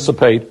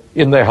participate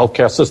in their health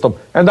care system.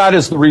 And that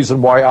is the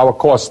reason why our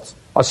costs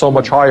are so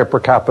much higher per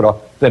capita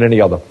than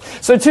any other.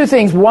 So two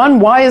things. One,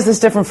 why is this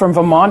different from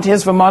Vermont?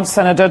 Here's Vermont's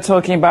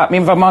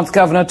Vermont's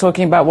governor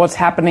talking about what's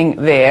happening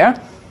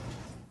there.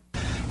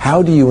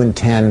 How do you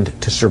intend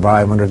to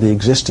survive under the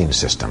existing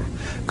system?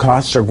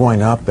 Costs are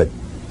going up at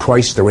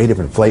twice the rate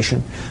of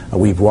inflation.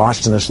 We've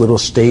watched in this little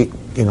state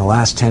in the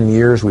last 10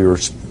 years, we're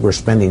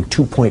spending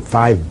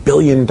 $2.5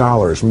 billion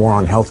more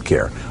on health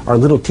care, our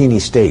little teeny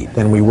state,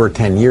 than we were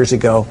 10 years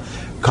ago.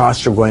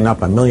 Costs are going up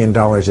 $1 million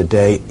a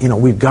day. You know,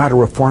 we've got to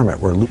reform it.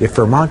 If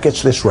Vermont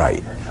gets this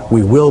right,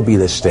 we will be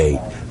the state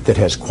that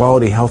has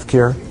quality health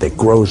care, that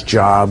grows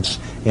jobs,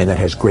 and that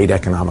has great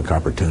economic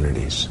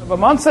opportunities.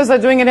 Vermont says they're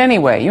doing it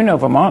anyway. You know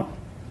Vermont.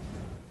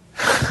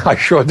 I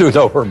sure do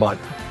know Vermont.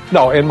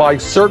 No, and my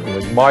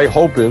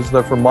hope is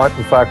that Vermont,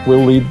 in fact,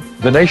 will lead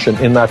the nation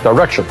in that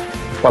direction.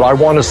 But I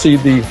want to see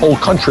the whole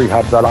country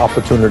have that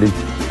opportunity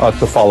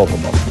to follow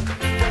Vermont.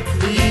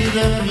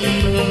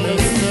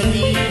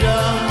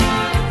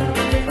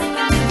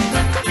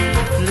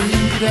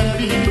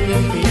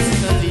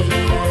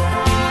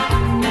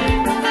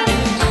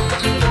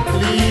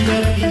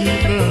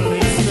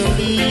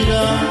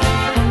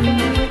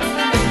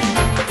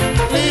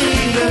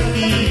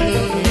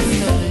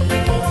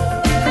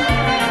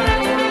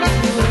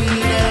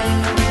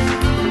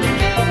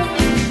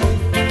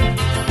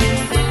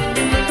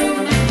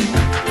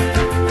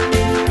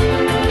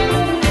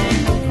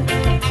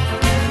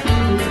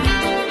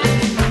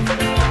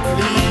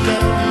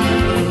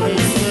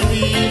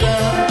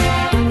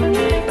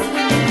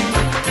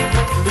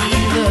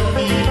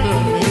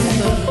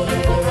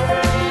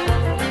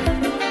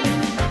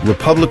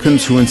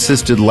 Republicans who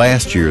insisted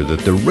last year that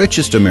the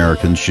richest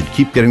Americans should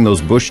keep getting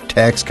those Bush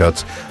tax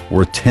cuts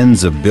worth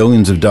tens of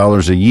billions of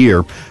dollars a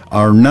year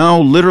are now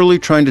literally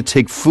trying to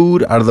take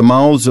food out of the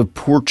mouths of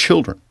poor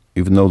children,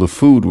 even though the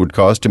food would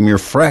cost a mere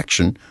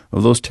fraction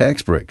of those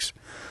tax breaks.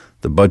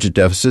 The budget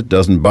deficit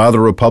doesn't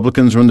bother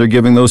Republicans when they're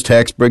giving those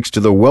tax breaks to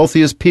the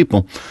wealthiest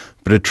people,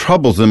 but it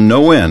troubles them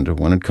no end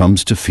when it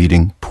comes to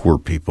feeding poor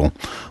people.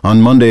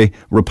 On Monday,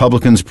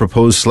 Republicans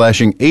proposed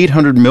slashing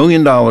 $800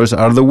 million out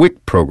of the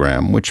WIC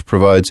program, which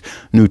provides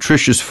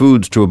nutritious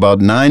foods to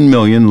about 9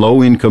 million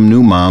low-income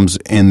new moms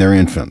and their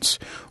infants.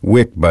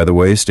 WIC, by the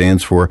way,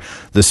 stands for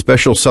the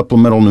Special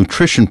Supplemental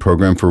Nutrition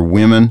Program for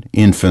Women,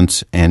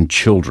 Infants, and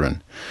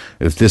Children.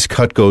 If this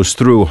cut goes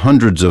through,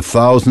 hundreds of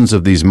thousands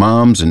of these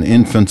moms and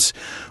infants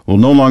will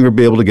no longer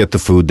be able to get the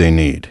food they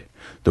need.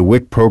 The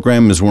WIC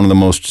program is one of the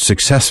most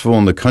successful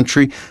in the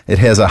country. It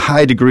has a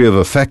high degree of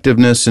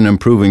effectiveness in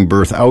improving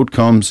birth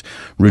outcomes,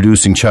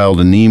 reducing child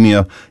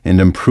anemia,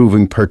 and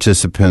improving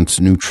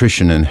participants'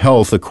 nutrition and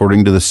health,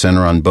 according to the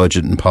Center on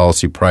Budget and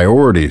Policy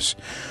Priorities.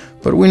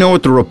 But we know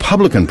what the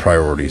Republican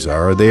priorities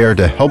are. They are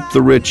to help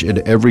the rich at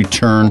every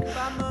turn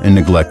and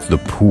neglect the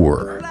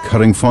poor.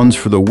 Cutting funds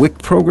for the WIC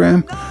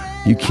program?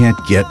 You can't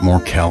get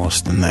more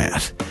callous than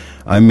that.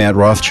 I'm Matt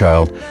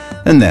Rothschild,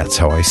 and that's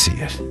how I see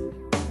it.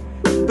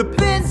 The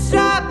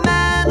pinstripe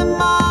man in the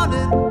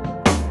morning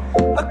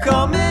are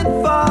coming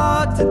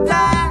for to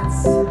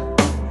dance.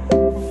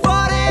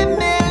 $40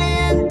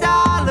 million,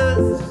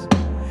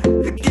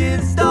 the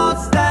kids don't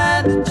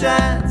stand a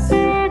chance.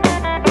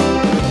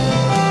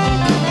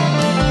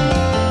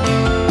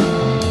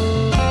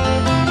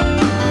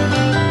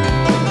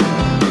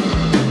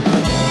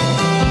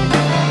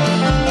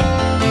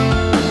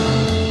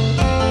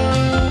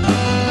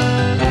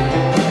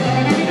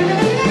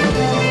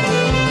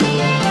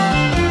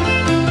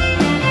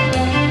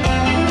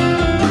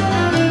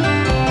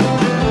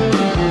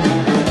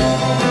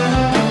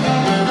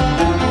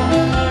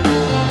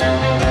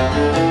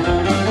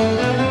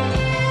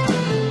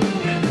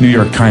 New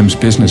York Times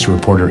business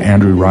reporter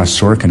Andrew Ross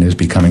Sorkin is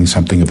becoming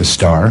something of a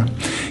star.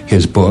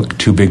 His book,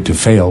 Too Big to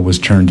Fail, was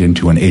turned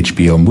into an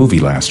HBO movie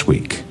last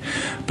week.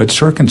 But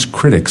Sorkin's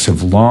critics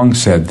have long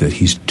said that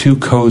he's too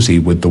cozy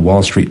with the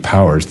Wall Street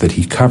powers that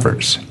he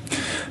covers.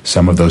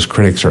 Some of those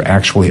critics are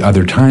actually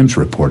other Times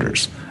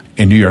reporters.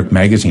 A New York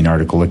Magazine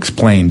article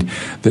explained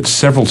that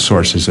several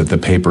sources at the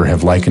paper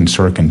have likened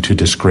Sorkin to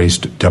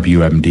disgraced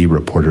WMD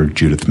reporter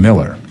Judith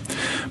Miller.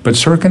 But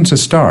Sorkin's a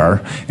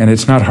star, and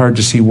it's not hard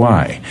to see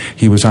why.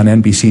 He was on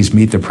NBC's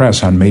Meet the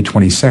Press on May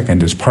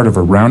 22nd as part of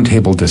a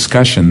roundtable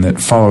discussion that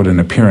followed an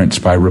appearance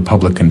by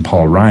Republican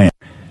Paul Ryan.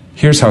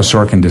 Here's how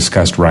Sorkin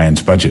discussed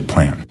Ryan's budget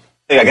plan.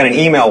 I got an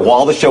email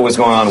while the show was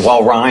going on,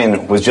 while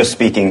Ryan was just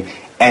speaking,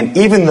 and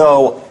even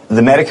though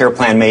the Medicare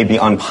plan may be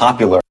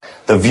unpopular,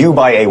 the view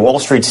by a Wall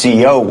Street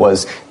CEO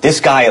was,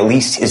 this guy at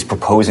least is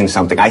proposing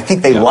something. I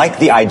think they like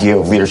the idea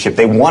of leadership.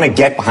 They want to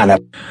get behind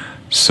that.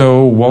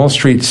 So Wall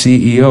Street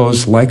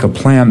CEOs like a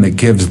plan that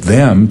gives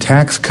them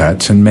tax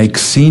cuts and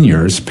makes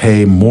seniors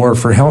pay more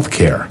for health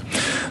care.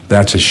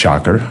 That's a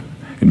shocker.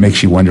 It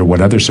makes you wonder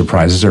what other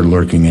surprises are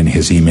lurking in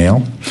his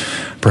email.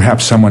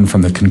 Perhaps someone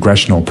from the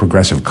Congressional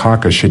Progressive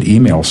Caucus should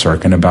email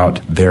Sorkin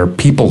about their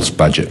People's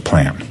Budget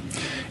Plan.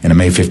 In a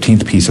May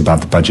 15th piece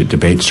about the budget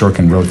debate,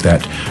 Sorkin wrote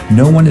that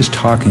no one is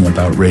talking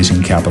about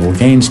raising capital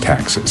gains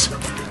taxes.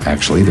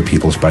 Actually, the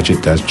People's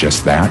Budget does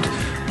just that.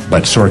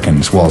 But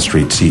Sorkin's Wall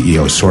Street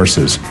CEO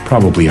sources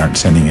probably aren't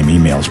sending him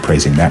emails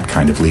praising that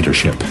kind of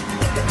leadership.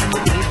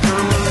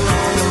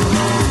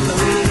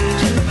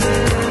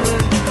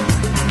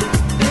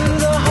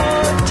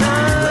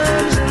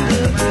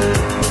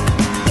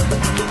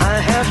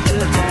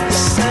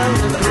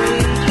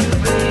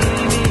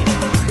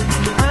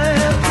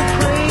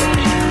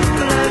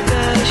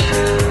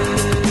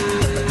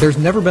 There's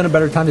never been a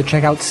better time to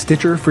check out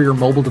Stitcher for your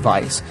mobile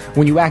device.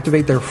 When you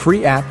activate their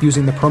free app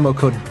using the promo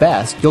code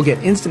BEST, you'll get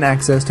instant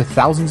access to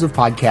thousands of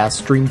podcasts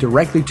streamed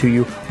directly to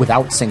you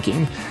without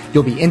syncing.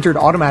 You'll be entered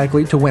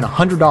automatically to win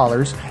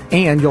 $100,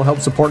 and you'll help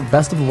support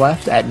Best of the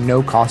Left at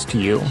no cost to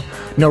you.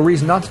 No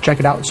reason not to check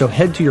it out, so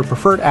head to your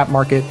preferred app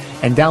market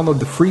and download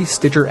the free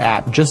Stitcher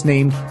app, just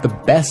named the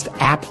best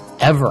app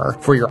ever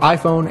for your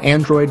iPhone,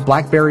 Android,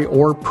 BlackBerry,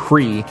 or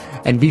Pre,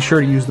 and be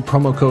sure to use the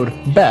promo code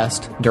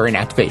BEST during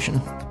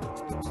activation.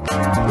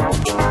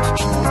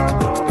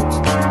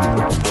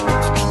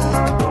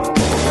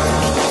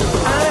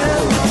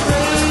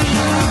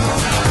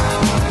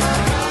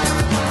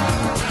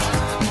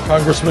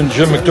 Congressman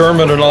Jim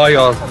McDermott and I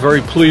are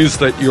very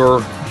pleased that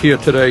you're here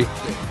today.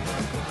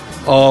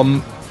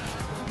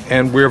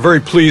 And we're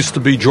very pleased to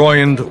be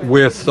joined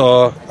with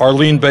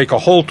Arlene Baker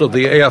Holt of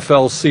the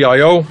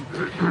AFL-CIO,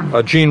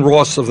 Gene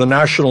Ross of the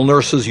National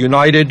Nurses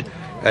United,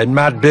 and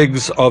Matt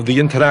Biggs of the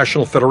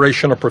International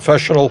Federation of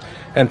Professional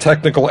and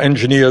Technical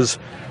Engineers,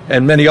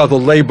 and many other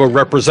labor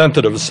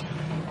representatives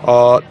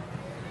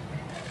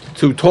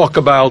to talk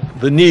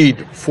about the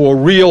need for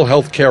real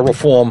health care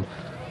reform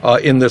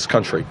in this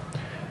country.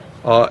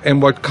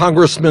 And what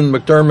Congressman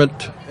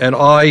McDermott and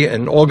I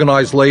and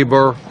organized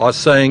labor are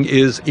saying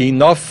is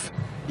enough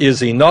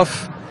is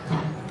enough.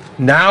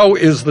 Now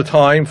is the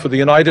time for the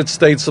United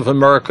States of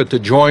America to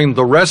join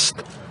the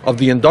rest of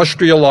the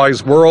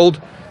industrialized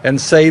world and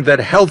say that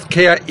health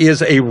care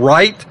is a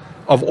right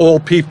of all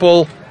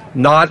people,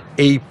 not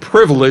a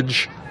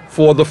privilege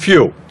for the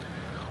few.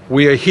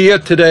 We are here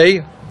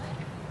today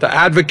to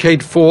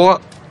advocate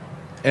for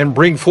and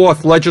bring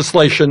forth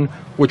legislation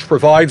which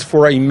provides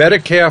for a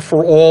Medicare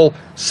for all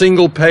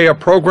single-payer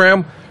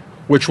program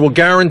which will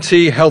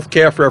guarantee health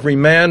care for every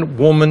man,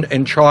 woman,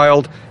 and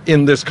child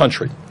in this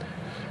country.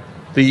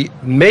 The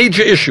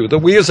major issue that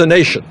we as a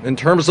nation, in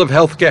terms of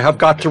health care, have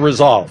got to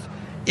resolve: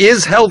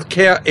 is health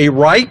care a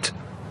right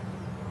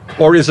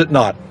or is it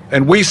not?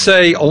 And we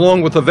say,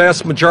 along with the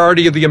vast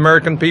majority of the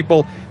American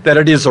people, that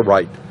it is a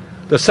right.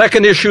 The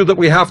second issue that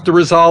we have to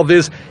resolve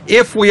is,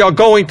 if we are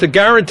going to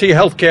guarantee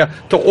health care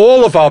to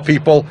all of our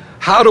people,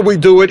 how do we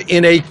do it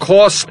in a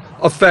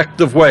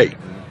cost-effective way?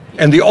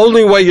 And the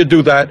only way you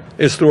do that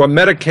is through a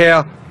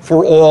Medicare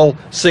for all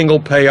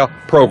single-payer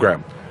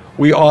program.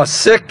 We are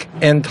sick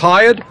and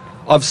tired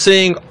of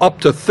seeing up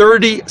to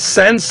 30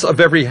 cents of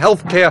every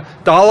health care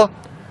dollar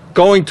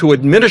going to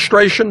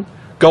administration,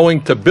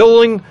 going to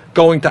billing,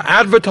 going to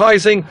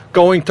advertising,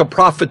 going to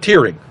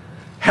profiteering.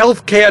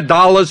 Health care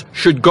dollars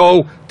should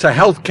go to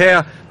health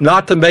care,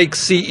 not to make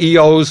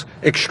CEOs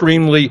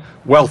extremely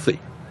wealthy.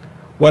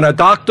 When a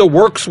doctor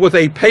works with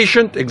a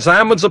patient,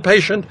 examines a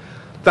patient,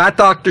 that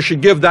doctor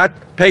should give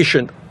that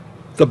patient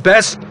the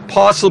best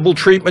possible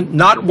treatment,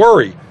 not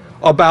worry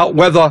about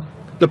whether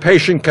the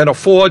patient can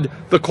afford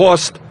the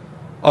cost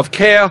of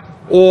care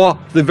or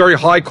the very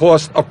high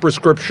cost of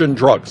prescription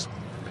drugs.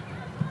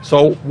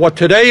 So what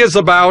today is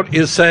about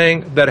is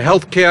saying that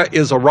health care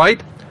is a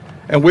right,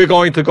 and we're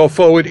going to go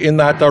forward in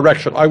that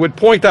direction. I would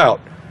point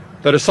out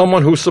that as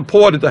someone who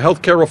supported the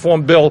health care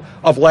reform bill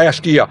of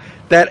last year,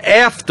 that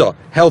after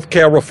health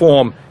care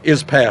reform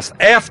is passed,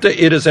 after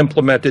it is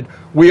implemented,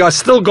 we are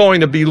still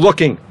going to be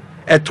looking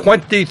at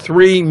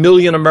 23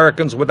 million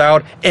Americans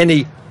without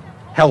any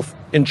health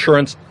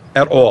insurance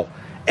at all.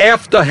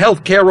 After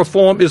health care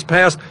reform is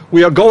passed,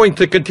 we are going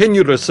to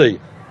continue to see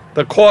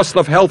the cost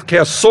of health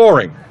care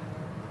soaring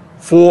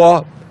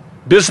for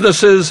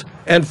businesses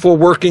and for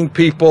working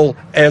people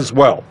as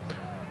well.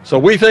 So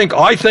I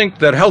think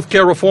that health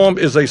care reform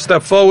is a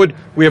step forward.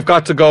 We have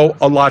got to go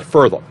a lot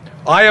further.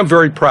 I am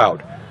very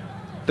proud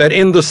that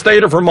in the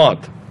state of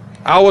Vermont,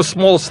 our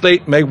small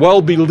state may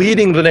well be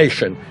leading the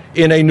nation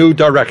in a new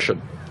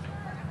direction.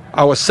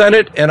 Our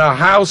Senate and our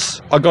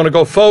House are going to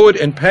go forward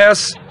and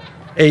pass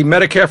a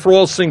Medicare for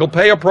all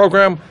single-payer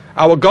program.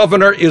 Our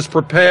governor is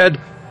prepared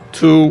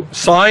to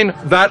sign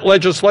that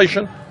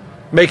legislation,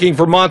 making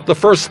Vermont the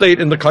first state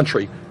in the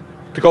country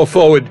to go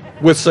forward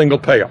with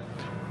single-payer.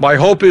 My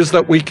hope is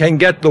that we can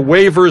get the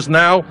waivers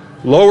now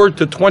lowered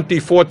to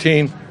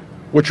 2014,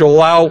 which will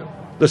allow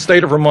the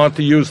state of Vermont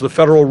to use the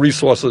federal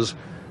resources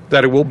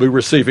that it will be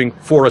receiving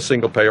for a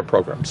single-payer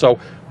program. So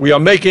we are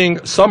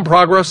making some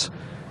progress,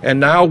 and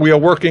now we are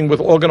working with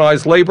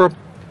organized labor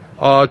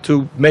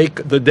to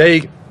make the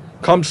day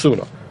come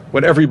sooner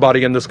when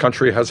everybody in this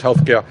country has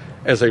health care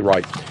as a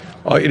right.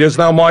 It is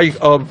now my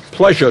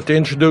pleasure to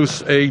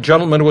introduce a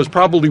gentleman who has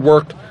probably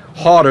worked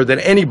harder than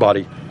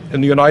anybody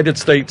in the United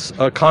States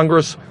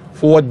Congress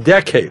for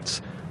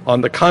decades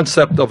on the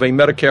concept of a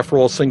Medicare for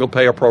all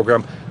single-payer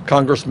program,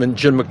 Congressman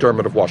Jim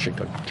McDermott of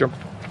Washington. Jim.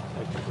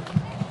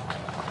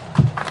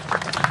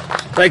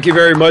 Thank you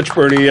very much,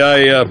 Bernie.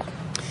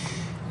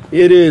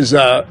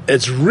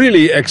 It's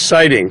really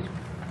exciting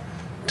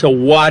to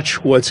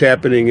watch what's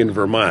happening in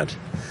Vermont.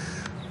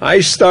 I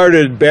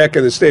started back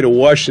in the state of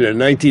Washington in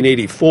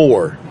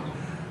 1984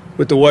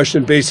 with the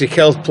Washington Basic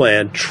Health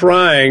Plan,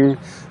 trying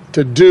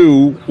to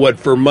do what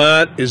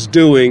Vermont is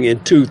doing in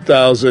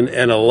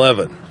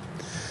 2011.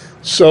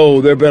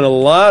 So there have been a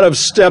lot of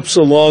steps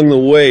along the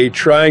way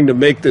trying to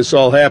make this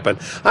all happen.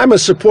 I'm a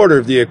supporter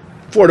of the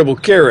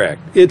Affordable Care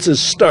Act. It's a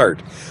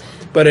start,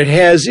 but it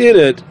has in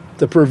it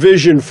the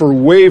provision for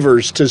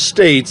waivers to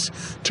states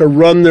to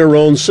run their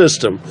own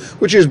system,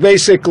 which is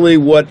basically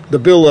what the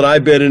bill that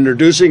I've been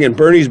introducing and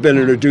Bernie's been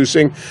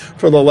introducing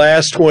for the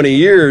last 20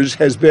 years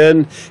has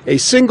been a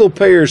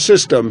single-payer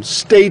system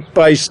state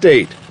by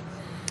state.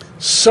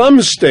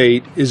 Some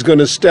state is going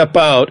to step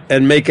out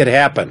and make it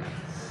happen.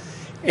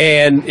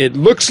 And it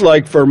looks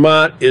like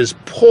Vermont is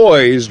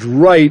poised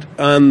right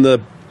on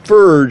the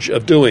verge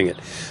of doing it.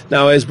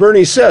 Now, as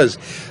Bernie says,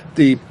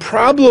 the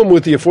problem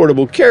with the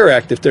Affordable Care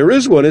Act, if there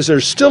is one, is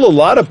there's still a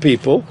lot of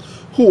people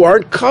who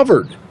aren't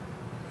covered.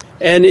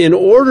 And in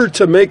order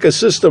to make a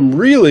system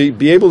really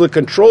be able to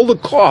control the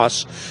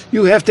costs,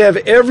 you have to have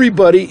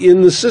everybody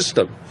in the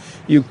system.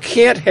 You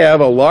can't have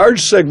a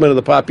large segment of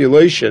the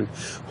population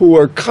who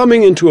are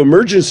coming into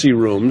emergency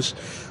rooms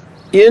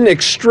in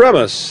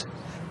extremis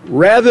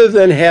rather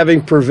than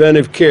having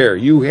preventive care.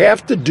 You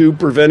have to do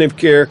preventive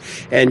care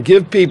and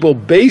give people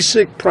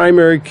basic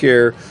primary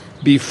care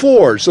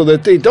before so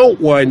that they don't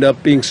wind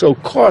up being so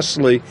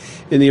costly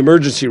in the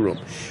emergency room.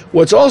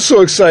 What's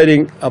also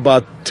exciting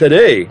about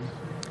today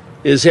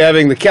is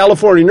having the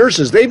California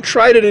nurses. They've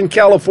tried it in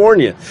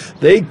California.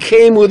 They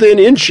came within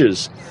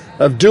inches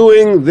of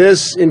doing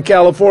this in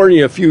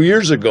California a few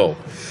years ago.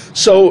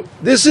 So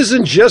this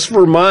isn't just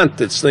Vermont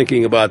that's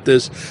thinking about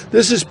this.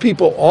 This is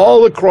people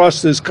all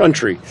across this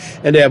country.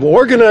 And to have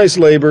organized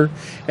labor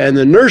and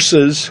the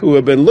nurses who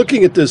have been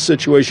looking at this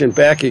situation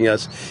backing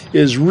us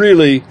is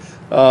really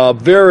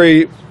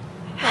very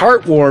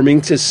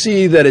heartwarming to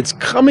see that it's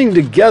coming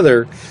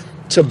together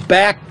to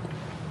back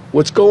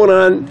what's going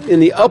on in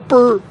the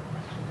upper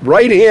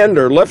right hand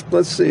or left,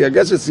 let's see, I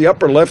guess it's the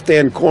upper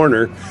left-hand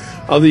corner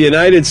of the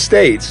United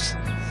States.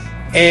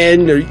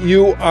 And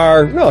you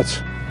are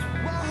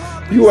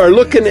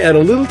looking at a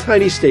little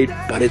tiny state,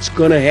 but it's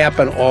going to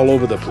happen all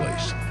over the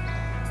place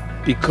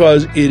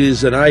because it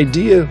is an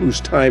idea whose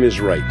time is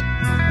right.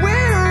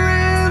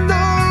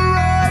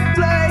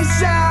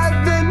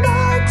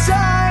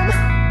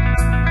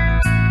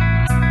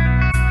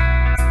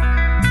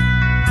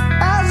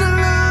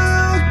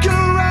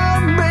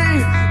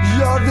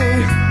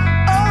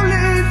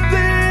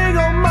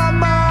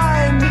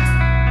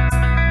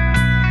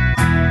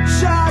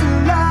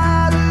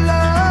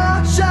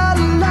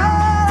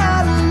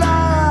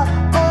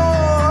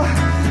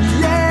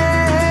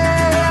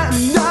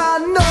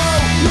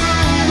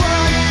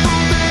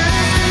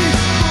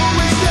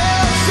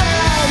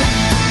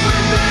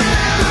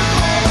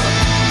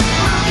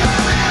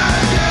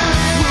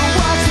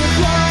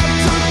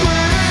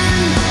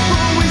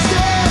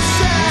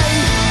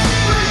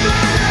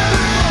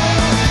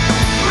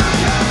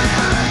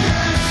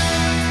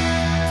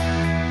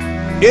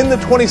 In the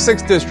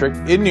 26th district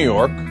in New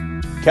York,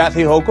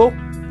 Kathy Hochul,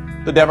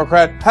 the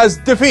Democrat, has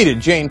defeated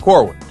Jane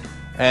Corwin.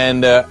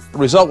 And the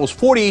result was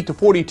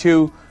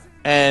 48-42,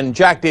 and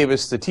Jack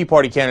Davis, the Tea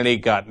Party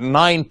candidate, got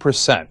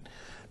 9%.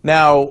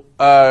 Now,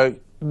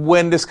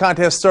 when this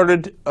contest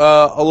started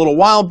a little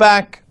while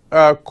back,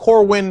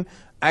 Corwin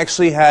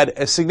actually had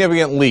a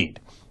significant lead.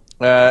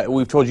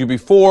 We've told you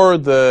before,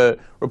 the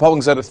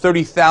Republicans had a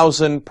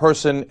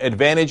 30,000-person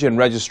advantage in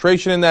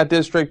registration in that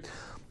district.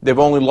 They've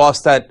only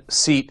lost that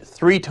seat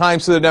 3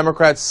 times to the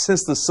Democrats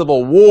since the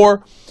Civil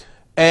War.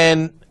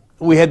 And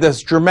we had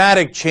this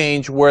dramatic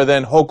change where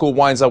then Hochul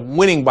winds up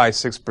winning by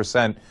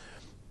 6%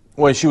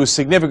 when she was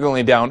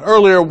significantly down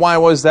earlier. Why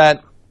was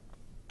that?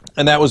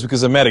 And that was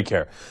because of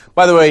Medicare.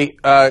 By the way,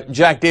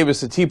 Jack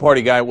Davis, the Tea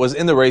Party guy, was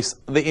in the race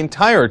the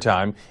entire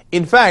time.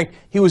 In fact,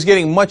 he was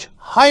getting much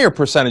higher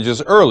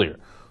percentages earlier.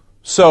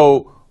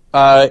 So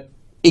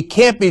it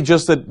can't be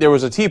just that there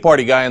was a Tea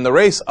Party guy in the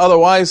race.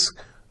 Otherwise,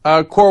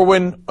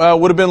 Corwin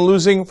would have been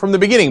losing from the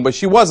beginning, but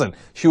she wasn't.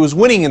 She was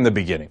winning in the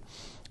beginning.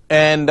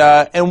 And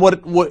what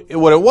it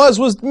was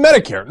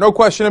Medicare, no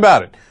question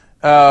about it.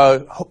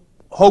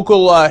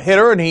 Hochul hit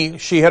her, and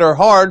she hit her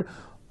hard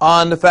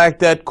on the fact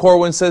that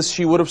Corwin says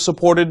she would have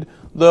supported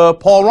the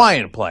Paul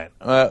Ryan plan.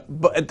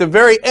 But at the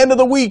very end of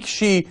the week,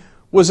 she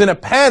was in a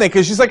panic,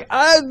 because she's like,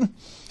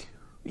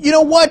 you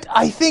know what?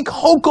 I think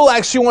Hochul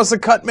actually wants to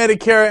cut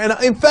Medicare.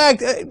 And in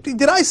fact,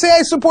 did I say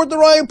I support the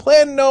Ryan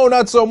plan? No,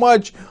 not so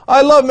much.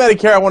 I love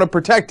Medicare. I want to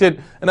protect it,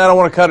 and I don't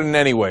want to cut it in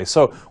any way.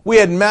 So we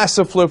had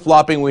massive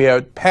flip-flopping. We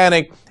had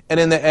panic. And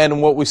in the end,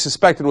 what we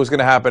suspected was going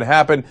to happen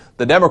happened.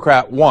 The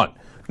Democrat won.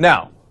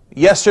 Now,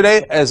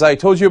 yesterday, as I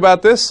told you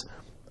about this,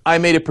 I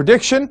made a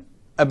prediction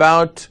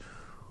about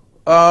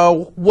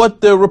what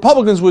the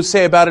Republicans would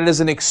say about it as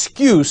an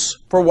excuse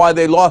for why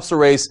they lost the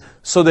race,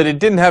 so that it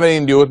didn't have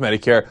anything to do with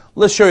Medicare.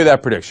 Let's show you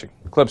that prediction.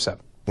 Clip 7.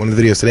 One of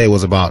the videos today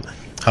was about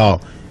how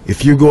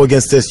if you go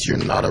against this, you're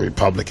not a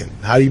Republican.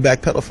 How do you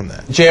backpedal from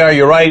that? JR,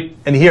 you're right.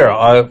 And here,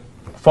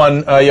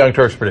 fun Young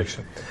Turks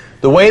prediction.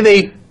 The way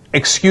they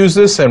excuse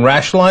this and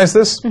rationalize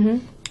this,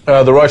 the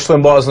Rush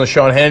Limbaughs and the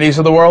Sean Hannitys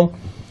of the world,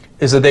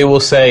 is that they will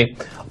say,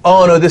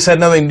 oh, no, this had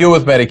nothing to do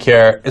with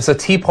Medicare. It's a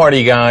Tea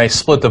Party guy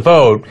split the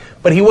vote.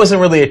 But he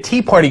wasn't really a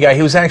Tea Party guy.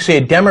 He was actually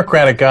a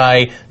Democratic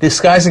guy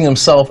disguising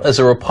himself as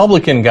a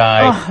Republican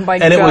guy. Oh, my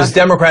and God. It was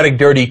Democratic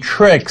dirty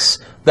tricks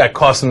that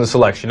cost him this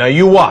election. Now,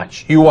 you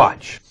watch. You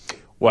watch.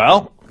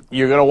 Well,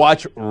 you're going to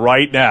watch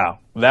right now.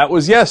 That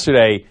was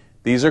yesterday.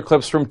 These are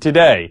clips from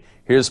today.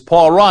 Here's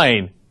Paul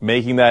Ryan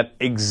making that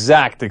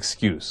exact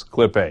excuse.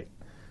 Clip 8.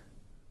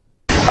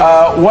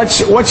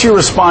 What's your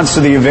response to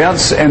the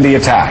events and the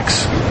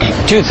attacks?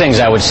 2 things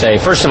I would say.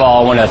 First of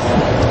all, when a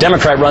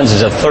Democrat runs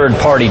as a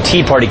third-party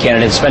Tea Party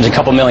candidate, spends a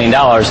couple $1 million,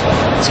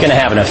 it's going to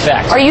have an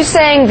effect. Are you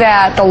saying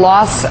that the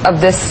loss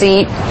of this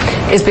seat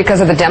is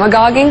because of the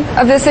demagoguing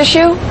of this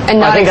issue and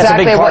not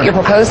exactly what you're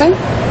proposing?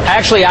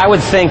 Actually, I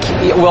would think,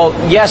 well,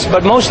 yes,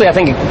 but mostly I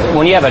think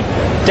when you have a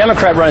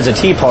Democrat run as a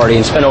Tea Party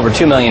and spend over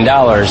 $2 million,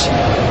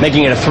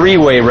 making it a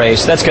 3-way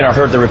race, that's going to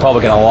hurt the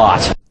Republican a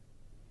lot.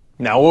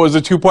 Now, what was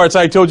the 2 parts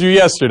I told you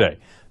yesterday?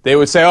 They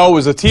would say, oh, it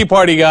was a Tea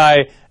Party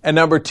guy, and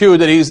number 2,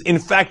 that he's, in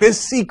fact, a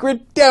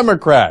secret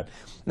Democrat.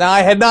 Now,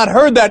 I had not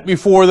heard that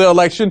before the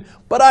election,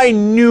 but I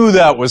knew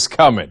that was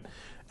coming.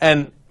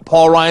 And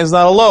Paul Ryan's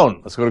not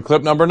alone. Let's go to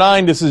clip number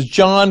 9. This is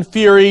John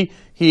Fury.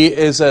 He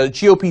is a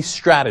GOP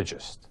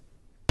strategist.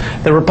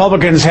 The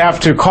Republicans have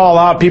to call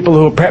out people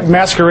who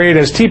masquerade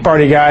as Tea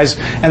Party guys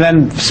and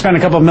then spend a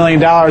couple $1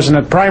 million in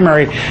the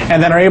primary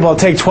and then are able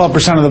to take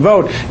 12% of the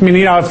vote. I mean,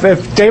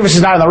 if Davis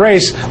is not in the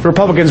race, the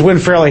Republicans win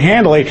fairly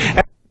handily.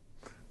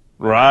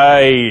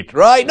 Right.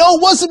 No,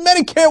 it wasn't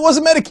Medicare. It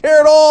wasn't Medicare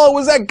at all. It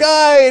was that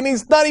guy, and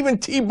he's not even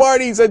Tea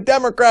Party. He's a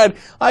Democrat.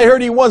 I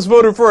heard he once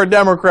voted for a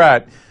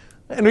Democrat.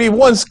 And he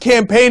once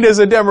campaigned as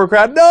a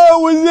Democrat.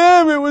 No, it was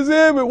him. It was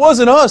him. It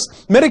wasn't us.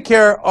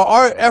 Medicare,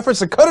 our efforts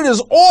to cut it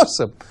is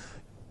awesome.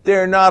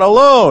 They're not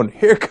alone.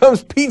 Here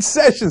comes Pete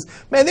Sessions.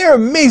 Man, they're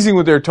amazing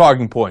with their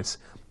talking points.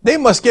 They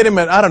must get him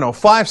at,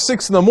 5,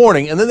 6 in the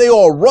morning, and then they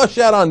all rush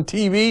out on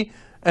TV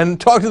and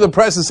talk to the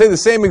press and say the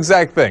same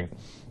exact thing.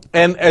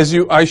 And as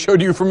I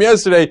showed you from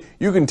yesterday,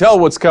 you can tell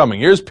what's coming.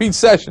 Here's Pete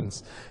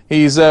Sessions.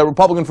 He's a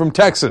Republican from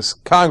Texas,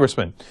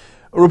 congressman.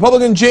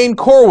 Republican Jane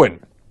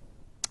Corwin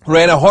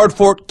ran a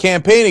hard-fought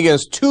campaign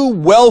against 2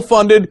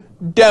 well-funded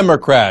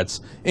Democrats,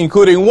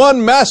 including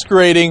one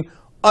masquerading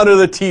under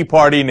the Tea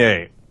Party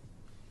name.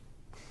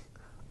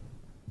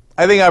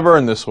 I think I've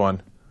earned this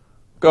one.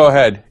 Go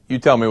ahead. You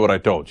tell me what I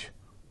told you.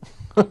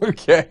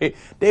 Okay?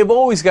 They've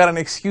always got an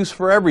excuse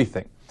for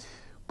everything.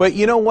 But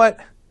you know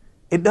what?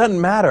 It doesn't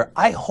matter.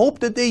 I hope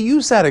that they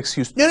use that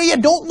excuse.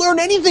 Don't learn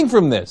anything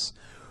from this.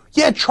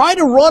 Try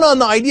to run on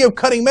the idea of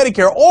cutting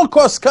Medicare all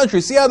across the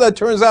country. See how that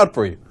turns out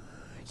for you.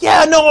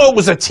 It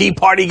was a Tea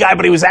Party guy,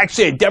 but he was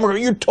actually a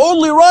Democrat. You're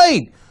totally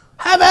right.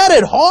 Have at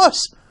it,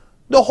 Hoss.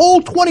 The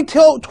whole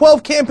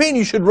 2012 campaign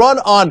you should run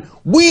on,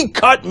 we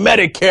cut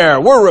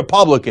Medicare. We're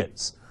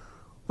Republicans.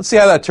 Let's see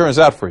how that turns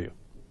out for you.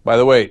 By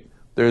the way,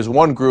 there's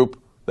one group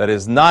that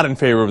is not in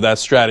favor of that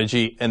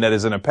strategy and that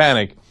is in a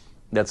panic.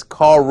 That's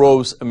Karl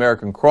Rove's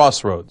American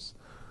Crossroads.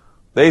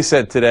 They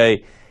said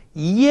today,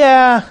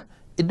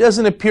 it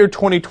doesn't appear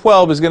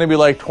 2012 is going to be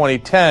like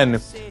 2010.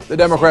 The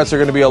Democrats are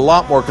going to be a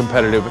lot more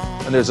competitive,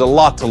 and there's a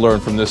lot to learn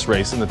from this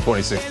race in the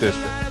 26th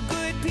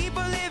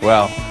district.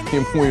 Well,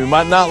 we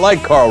might not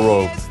like Karl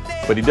Rove,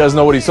 but he does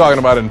know what he's talking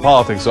about in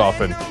politics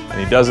often, and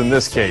he does in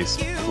this case.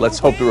 Let's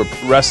hope the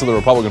rest of the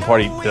Republican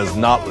Party does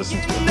not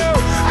listen to him.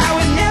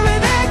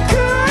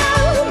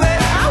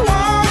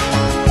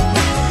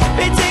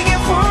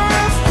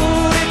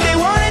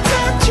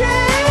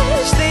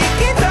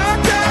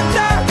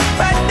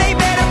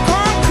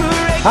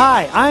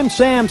 Hi, I'm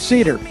Sam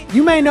Cedar.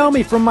 You may know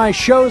me from my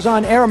shows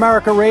on Air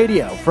America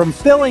Radio, from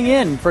filling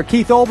in for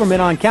Keith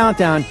Olbermann on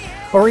Countdown,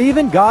 or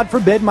even, God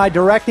forbid, my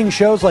directing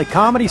shows like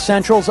Comedy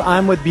Central's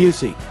I'm with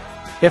Busey.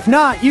 If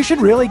not, you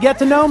should really get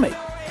to know me.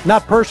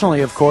 Not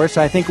personally, of course.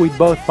 I think we'd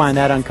both find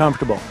that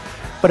uncomfortable.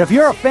 But if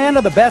you're a fan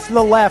of the best of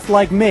the left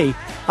like me,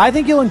 I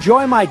think you'll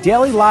enjoy my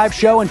daily live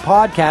show and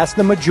podcast,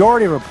 The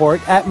Majority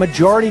Report, at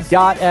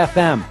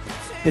majority.fm.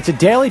 It's a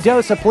daily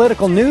dose of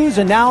political news,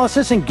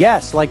 analysis, and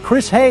guests like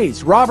Chris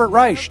Hayes, Robert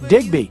Reich,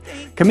 Digby,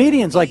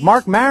 comedians like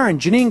Mark Maron,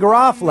 Janine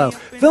Garofalo,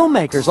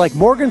 filmmakers like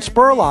Morgan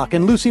Spurlock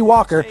and Lucy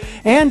Walker,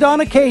 and on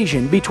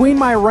occasion, between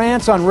my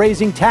rants on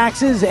raising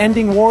taxes,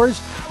 ending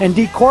wars, and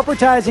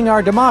decorporatizing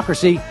our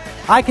democracy,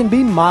 I can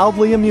be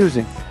mildly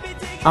amusing.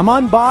 I'm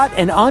unbought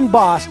and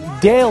unbossed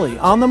daily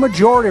on The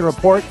Majority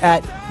Report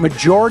at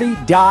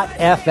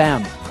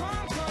majority.fm.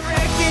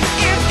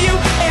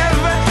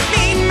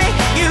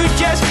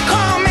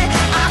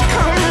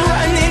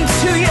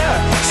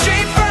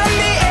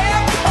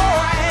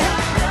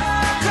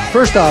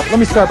 First off, let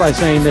me start by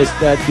saying this,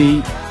 that the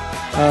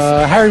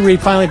Harry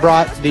Reid finally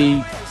brought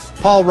the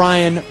Paul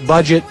Ryan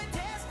budget,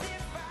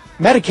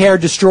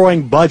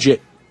 Medicare-destroying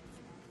budget,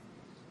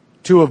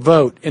 to a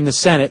vote in the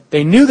Senate.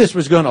 They knew this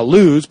was going to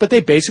lose, but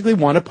they basically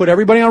want to put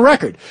everybody on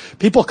record.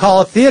 People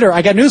call it theater.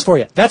 I got news for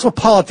you. That's what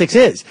politics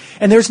is.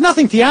 And there's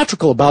nothing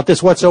theatrical about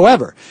this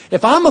whatsoever.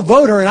 If I'm a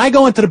voter and I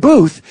go into the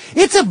booth,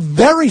 it's a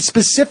very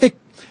specific...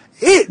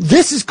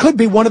 could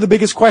be one of the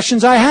biggest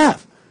questions I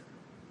have.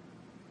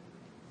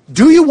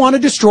 Do you want to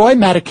destroy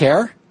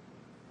Medicare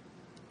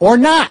or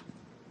not?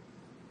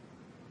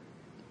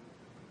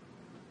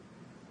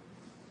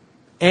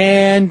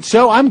 And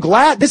so I'm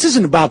glad this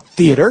isn't about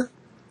theater.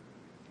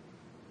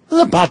 This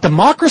is about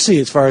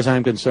democracy as far as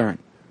I'm concerned.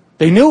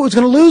 They knew it was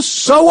going to lose.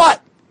 So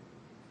what?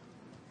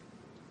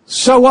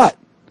 So what?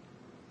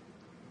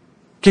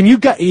 Can you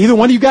either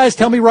one of you guys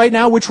tell me right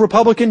now which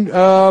Republican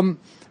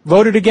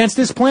voted against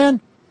this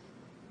plan?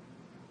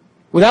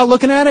 Without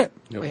looking at it?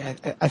 Wait,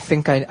 I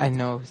think I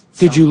know.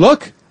 Did you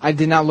look? I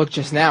did not look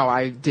just now.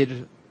 I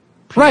did.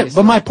 Previously. Right,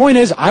 but my point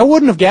is, I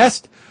wouldn't have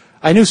guessed.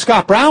 I knew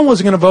Scott Brown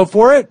wasn't going to vote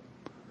for it.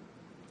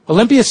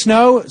 Olympia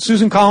Snowe,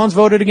 Susan Collins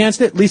voted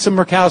against it. Lisa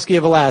Murkowski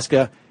of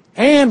Alaska,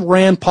 and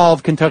Rand Paul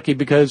of Kentucky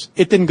because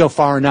it didn't go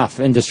far enough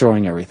in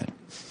destroying everything.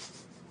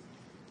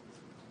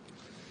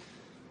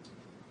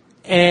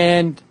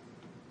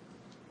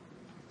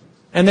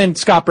 And then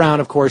Scott Brown,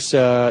 of course,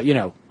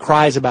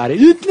 cries about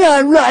it. It's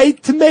not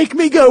right to make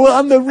me go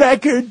on the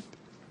record.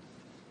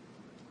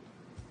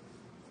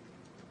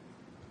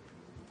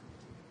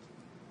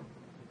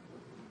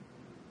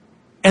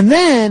 And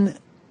let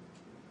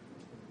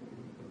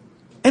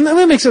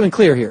me make something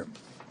clear here.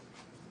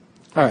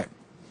 All right.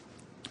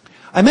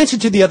 I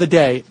mentioned to you the other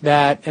day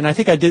that, and I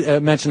think I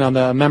did mention on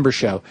the member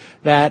show,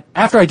 that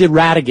after I did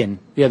Radigan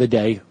the other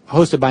day,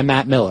 hosted by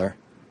Matt Miller,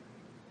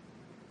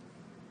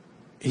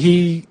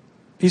 he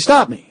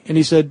stopped me and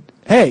he said,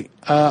 "Hey,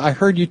 I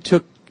heard you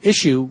took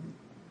issue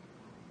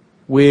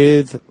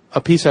with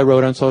a piece I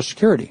wrote on Social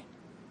Security,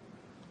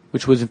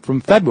 which was from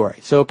February."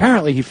 So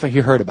apparently he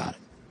heard about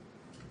it,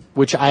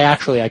 which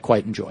I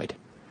quite enjoyed.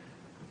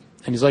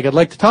 And he's like, "I'd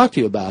like to talk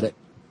to you about it."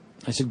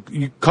 I said,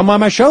 "You come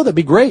on my show, that'd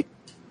be great."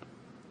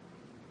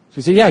 So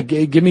he said, "Yeah,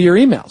 give me your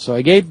email." So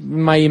I gave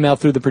my email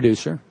through the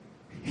producer.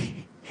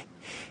 And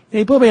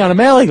he put me on a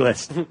mailing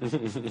list.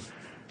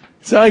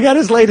 So I got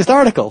his latest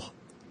article.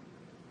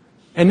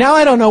 And now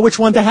I don't know which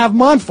one to have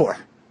him on for.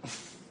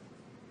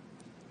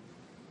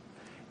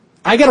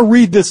 I got to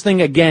read this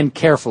thing again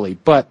carefully,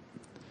 but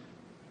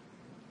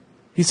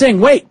he's saying,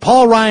 wait,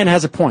 Paul Ryan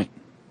has a point.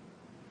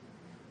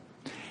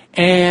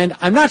 And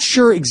I'm not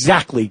sure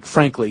exactly,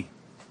 frankly,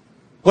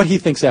 what he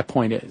thinks that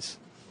point is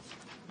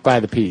by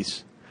the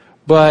piece.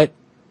 But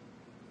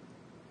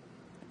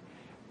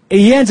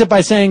he ends up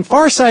by saying,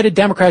 far-sighted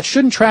Democrats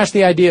shouldn't trash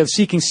the idea of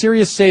seeking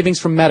serious savings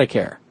from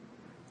Medicare.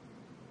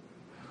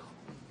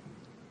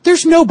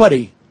 There's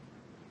nobody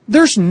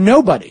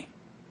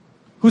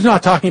who's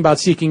not talking about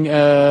seeking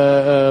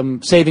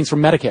savings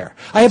from Medicare.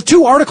 I have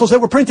 2 articles that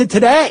were printed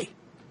today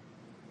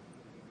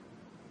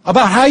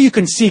about how you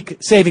can seek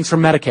savings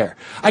from Medicare.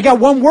 I got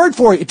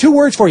 2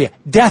 words for you,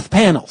 death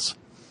panels.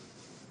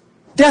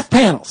 Death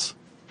panels.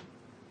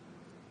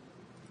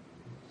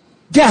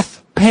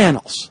 Death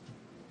panels.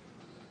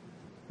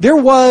 There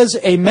was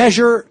a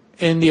measure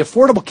in the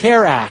Affordable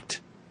Care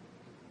Act,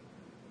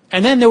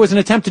 and then there was an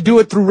attempt to do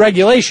it through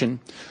regulation,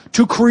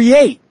 to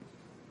create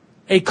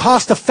a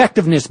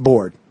cost-effectiveness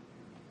board.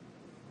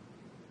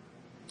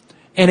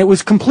 And it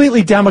was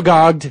completely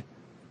demagogued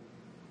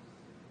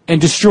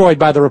and destroyed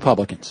by the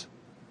Republicans.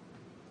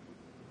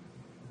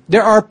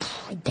 There are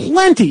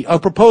plenty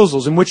of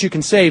proposals in which you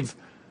can save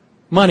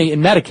money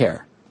in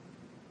Medicare.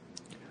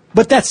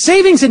 But that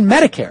savings in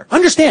Medicare,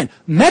 understand,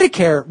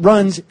 Medicare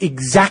runs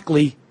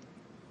exactly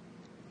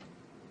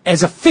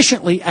as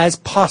efficiently as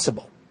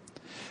possible.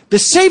 The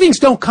savings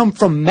don't come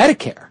from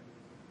Medicare.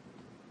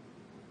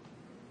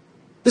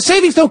 The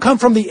savings don't come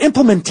from the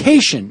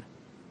implementation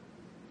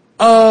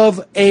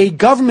of a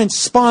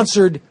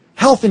government-sponsored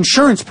health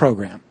insurance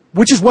program,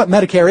 which is what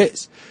Medicare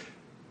is.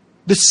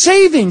 The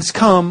savings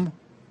come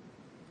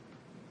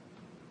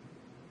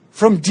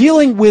from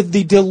dealing with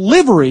the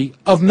delivery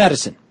of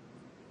medicine.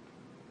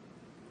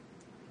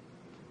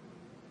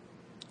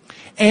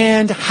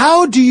 And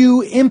how do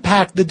you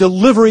impact the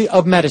delivery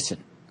of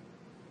medicine?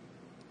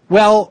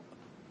 Well,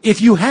 if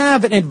you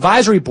have an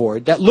advisory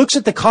board that looks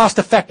at the cost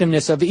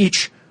effectiveness of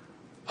each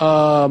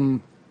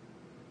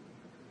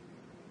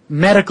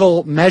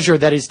medical measure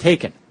that is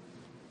taken,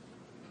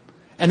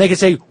 and they can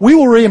say, we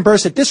will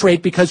reimburse at this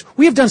rate because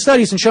we have done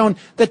studies and shown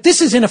that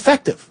this is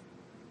ineffective.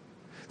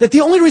 That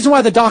the only reason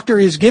why the doctor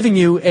is giving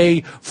you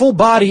a full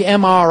body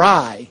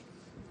MRI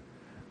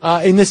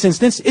in this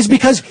instance is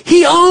because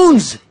he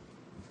owns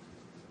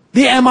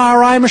the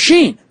MRI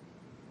machine.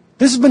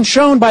 This has been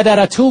shown by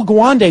that Atul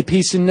Gawande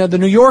piece in the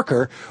New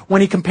Yorker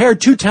when he compared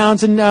 2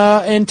 towns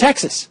in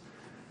Texas.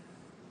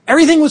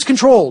 Everything was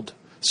controlled.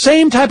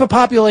 Same type of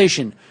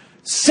population.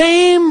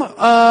 Same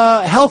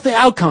health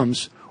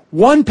outcomes.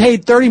 One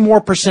paid 30%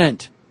 more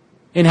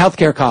in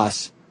healthcare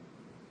costs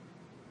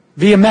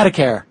via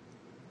Medicare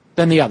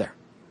than the other.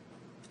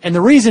 And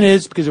the reason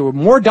is because there were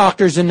more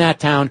doctors in that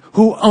town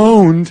who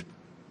owned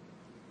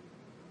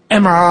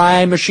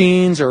MRI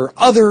machines or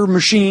other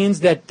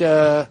machines that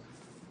they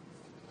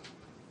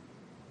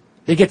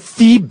get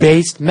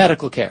fee-based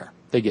medical care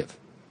they give.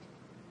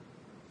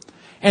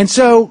 And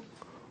so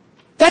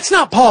that's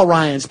not Paul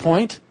Ryan's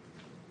point.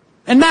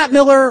 And Matt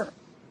Miller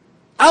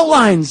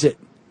outlines it.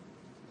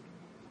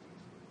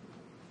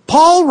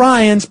 Paul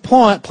Ryan's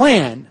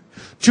plan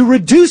to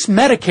reduce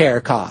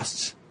Medicare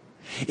costs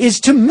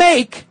is to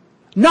make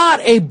not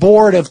a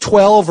board of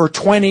 12 or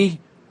 20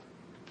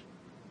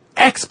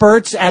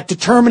 experts at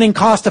determining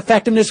cost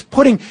effectiveness,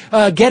 getting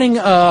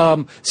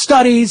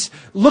studies,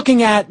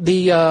 looking at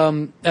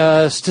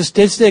the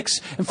statistics,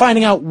 and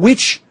finding out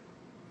which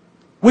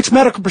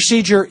medical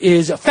procedure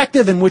is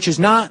effective and which is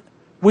not,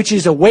 which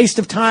is a waste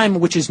of time,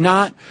 which is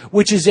not,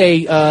 which is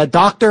a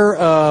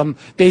doctor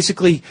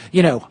basically,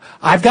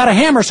 I've got a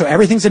hammer, so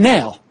everything's a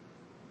nail.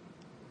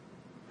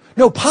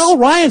 No, Paul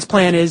Ryan's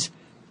plan is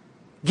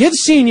give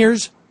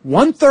seniors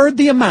 1/3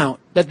 the amount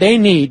that they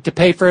need to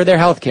pay for their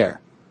health care.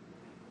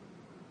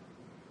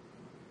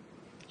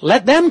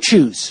 Let them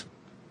choose.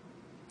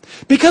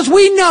 Because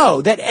we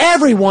know that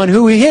everyone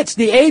who hits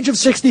the age of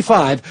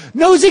 65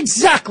 knows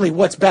exactly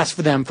what's best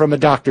for them from a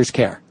doctor's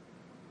care.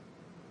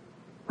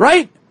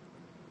 Right?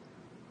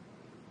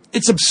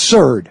 It's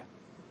absurd.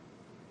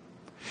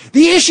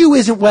 The issue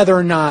isn't whether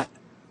or not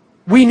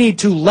we need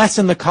to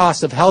lessen the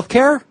cost of health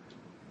care.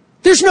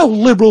 There's no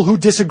liberal who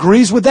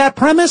disagrees with that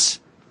premise.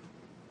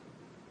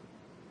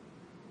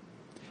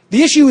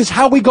 The issue is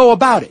how we go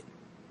about it.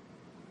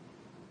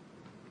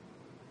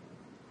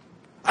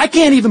 I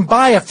can't even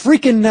buy a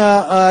freaking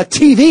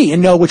TV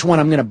and know which one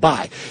I'm going to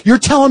buy. You're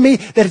telling me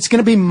that it's going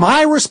to be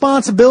my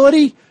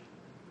responsibility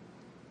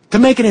to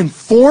make an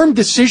informed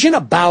decision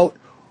about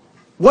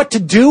what to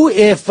do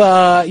if,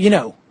 I've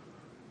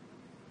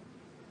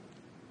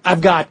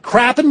got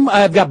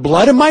I've got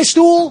blood in my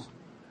stool?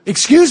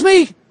 Excuse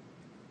me?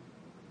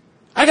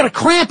 I got a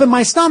cramp in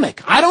my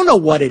stomach. I don't know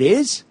what it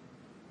is.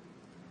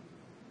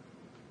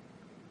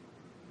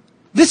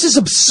 This is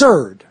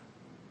absurd.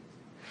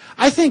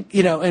 I think,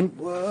 and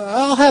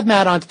I'll have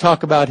Matt on to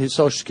talk about his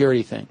Social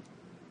Security thing.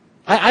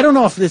 I don't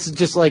know if this is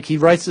just like he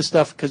writes this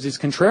stuff because he's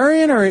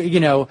contrarian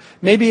or,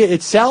 maybe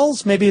it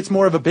sells. Maybe it's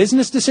more of a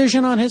business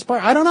decision on his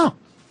part. I don't know.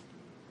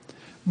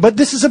 But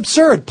this is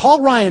absurd.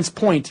 Paul Ryan's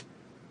point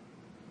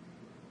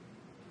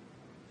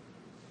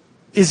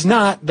is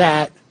not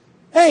that,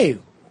 hey,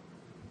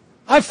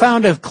 I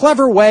found a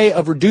clever way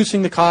of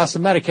reducing the cost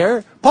of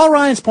Medicare. Paul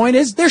Ryan's point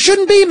is there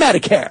shouldn't be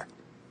Medicare.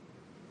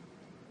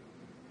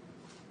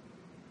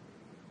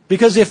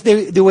 Because if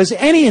there was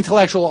any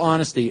intellectual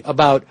honesty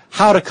about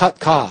how to cut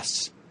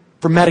costs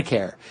for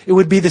Medicare, it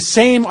would be the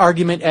same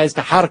argument as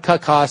to how to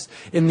cut costs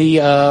in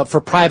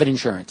for private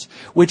insurance,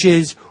 which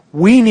is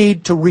we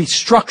need to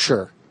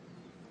restructure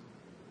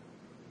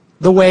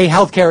the way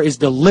healthcare is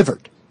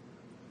delivered.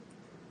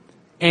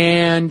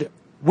 And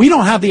we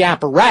don't have the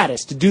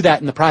apparatus to do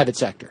that in the private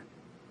sector.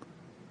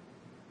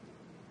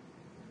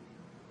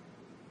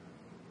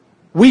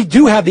 We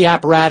do have the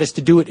apparatus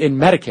to do it in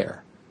Medicare.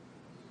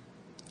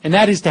 And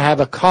that is to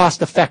have a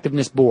cost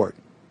effectiveness board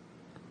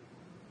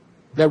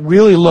that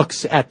really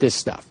looks at this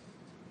stuff.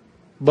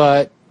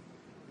 But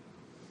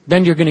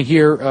then you're going to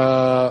hear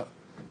the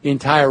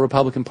entire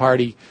Republican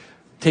Party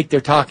take their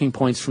talking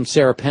points from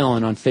Sarah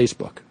Palin on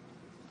Facebook.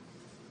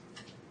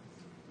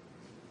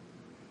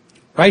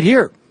 Right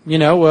here,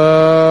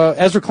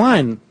 Ezra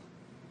Klein.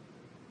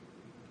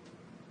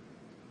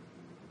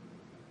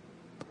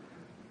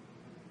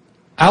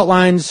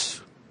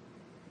 Outlines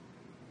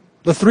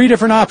the three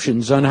different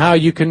options on how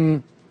you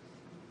can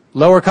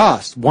lower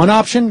costs. One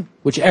option,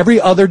 which every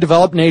other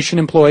developed nation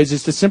employs,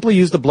 is to simply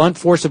use the blunt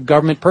force of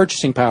government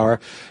purchasing power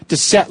to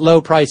set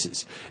low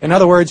prices. In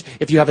other words,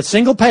 if you have a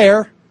single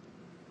payer,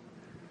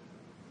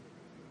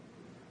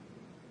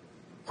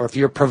 or if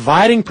you're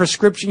providing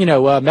prescription,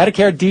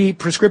 Medicare D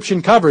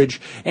prescription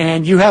coverage,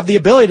 and you have the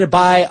ability to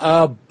buy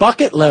a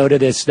bucket load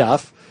of this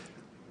stuff,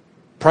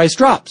 price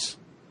drops.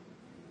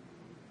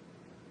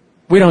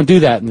 We don't do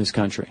that in this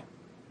country.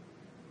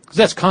 Because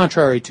that's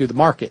contrary to the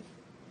market.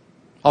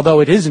 Although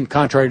it isn't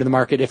contrary to the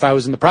market if I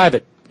was in the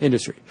private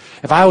industry.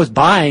 If I was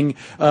buying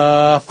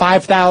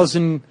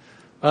 5,000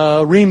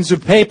 reams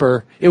of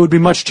paper, it would be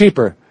much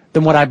cheaper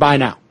than what I buy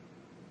now.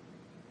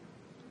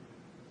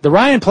 The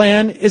Ryan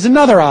plan is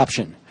another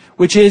option,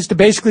 which is to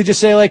basically just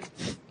say, like,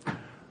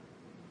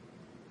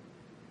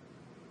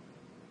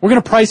 we're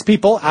going to price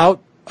people out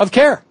of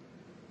care.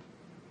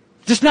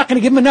 Just not going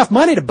to give them enough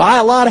money to buy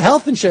a lot of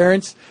health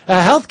insurance,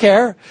 health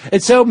care,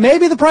 and so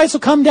maybe the price will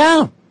come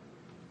down.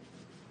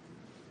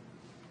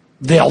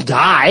 They'll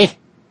die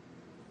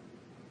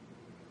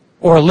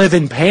or live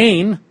in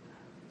pain.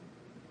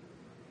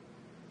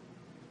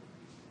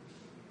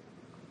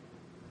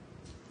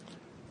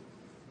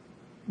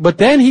 But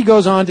then he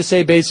goes on to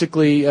say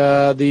basically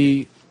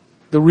the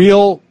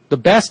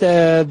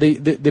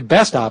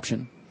best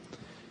option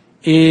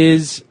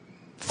is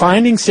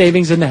finding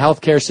savings in the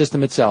healthcare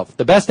system itself.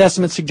 The best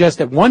estimates suggest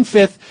that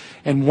 1/5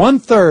 and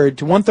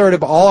 1/3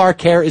 of all our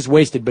care is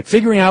wasted, but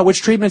figuring out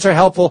which treatments are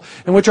helpful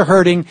and which are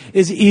hurting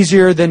is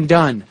easier than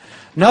done.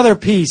 Another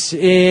piece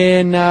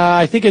in,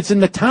 I think it's in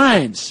the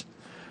Times,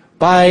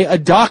 by a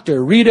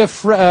doctor, Rita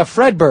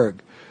Fredberg,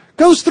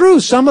 goes through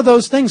some of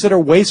those things that are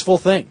wasteful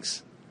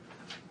things.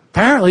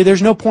 Apparently,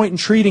 there's no point in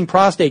treating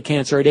prostate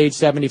cancer at age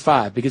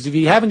 75, because if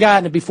you haven't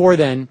gotten it before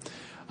then,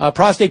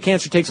 prostate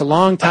cancer takes a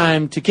long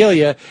time to kill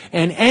you,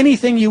 and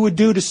anything you would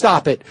do to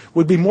stop it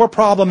would be more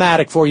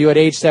problematic for you at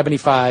age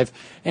 75.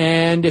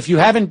 And if you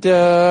haven't,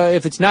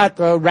 if it's not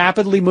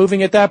rapidly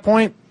moving at that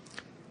point,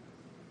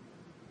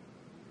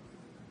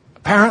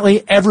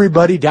 apparently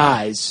everybody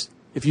dies.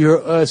 If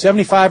you're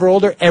 75 or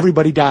older,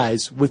 everybody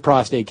dies with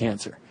prostate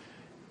cancer.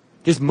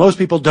 Just most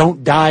people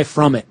don't die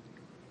from it.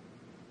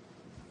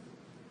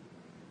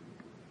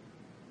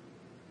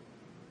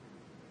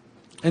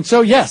 And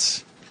so,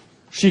 yes,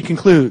 she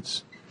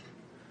concludes,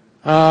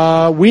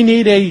 we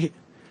need a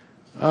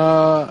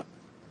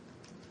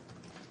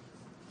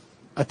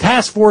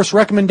task force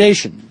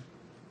recommendation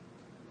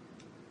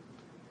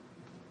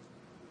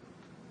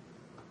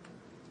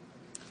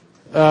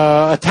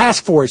a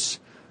task force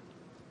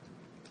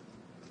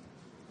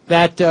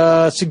that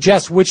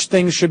suggests which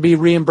things should be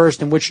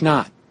reimbursed and which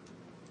not.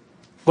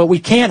 But we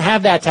can't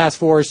have that task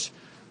force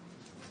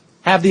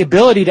have the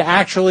ability to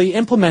actually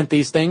implement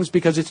these things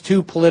because it's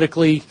too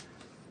politically,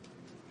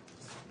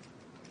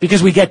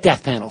 because we get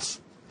death panels.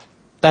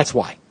 That's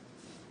why.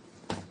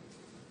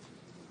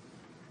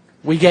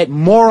 We get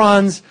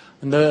morons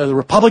in the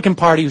Republican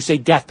Party who say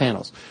death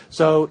panels.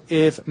 So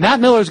if Matt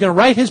Miller is going to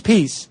write his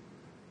piece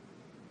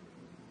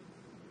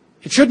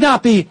It should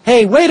not be,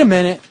 hey, wait a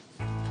minute.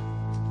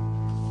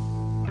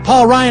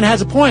 Paul Ryan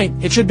has a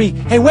point. It should be,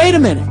 hey, wait a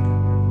minute.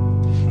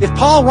 If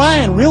Paul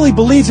Ryan really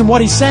believes in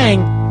what he's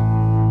saying,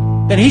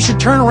 then he should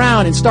turn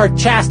around and start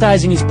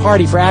chastising his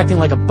party for acting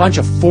like a bunch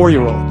of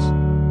 4-year-olds.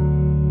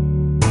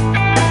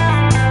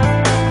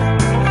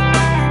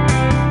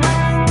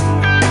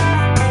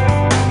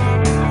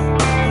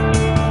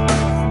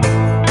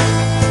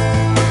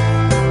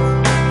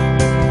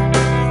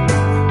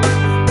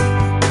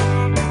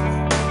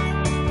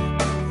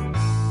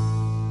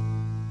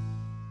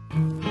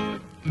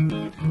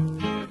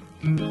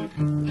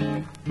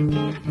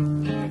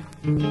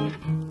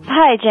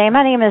 Hi, Jay.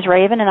 My name is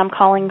Raven, and I'm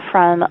calling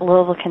from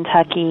Louisville,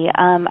 Kentucky.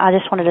 I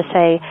just wanted to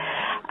say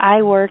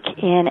I work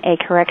in a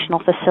correctional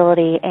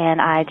facility,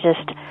 and I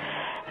just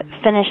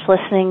finished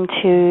listening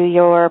to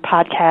your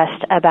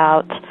podcast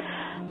about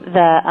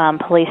the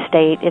police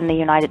state in the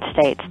United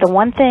States. The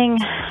one thing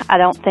I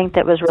don't think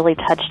that was really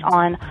touched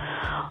on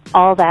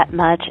all that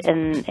much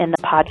in the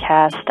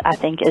podcast, I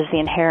think, is the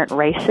inherent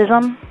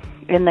racism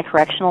in the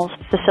correctional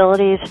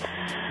facilities.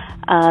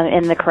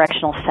 In the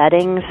correctional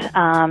settings,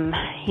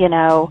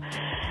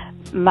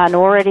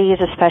 minorities,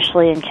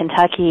 especially in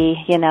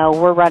Kentucky,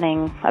 we're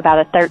running about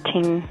a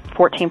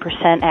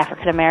 13-14%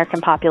 African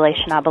American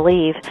population, I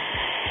believe.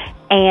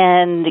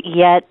 And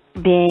yet,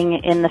 being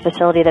in the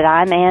facility that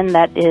I'm in,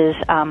 that is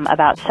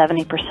about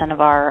 70%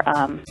 of our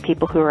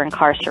people who are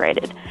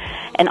incarcerated.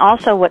 And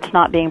also what's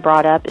not being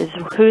brought up is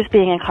who's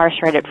being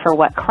incarcerated for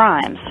what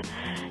crimes.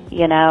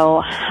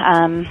 People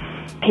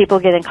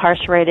get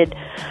incarcerated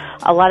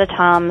a lot of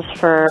times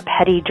for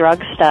petty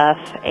drug stuff,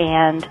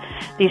 and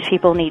these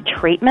people need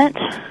treatment.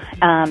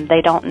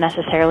 They don't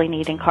necessarily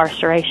need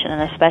incarceration,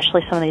 and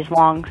especially some of these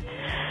long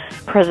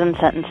prison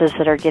sentences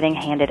that are getting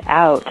handed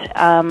out.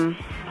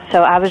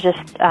 So I was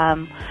just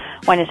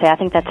wanting to say I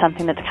think that's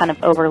something that's kind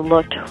of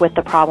overlooked with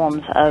the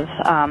problems of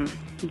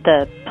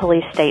the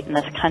police state in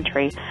this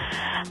country.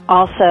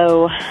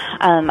 Also,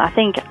 I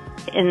think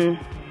in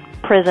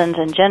prisons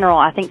in general,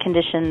 I think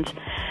conditions,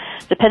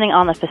 depending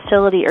on the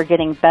facility, are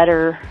getting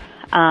better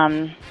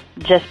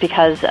just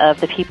because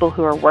of the people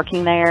who are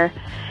working there.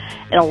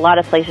 And a lot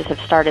of places have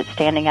started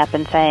standing up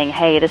and saying,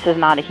 hey, this is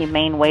not a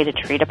humane way to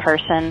treat a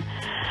person.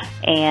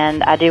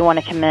 And I do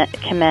want to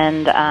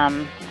commend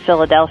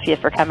Philadelphia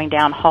for coming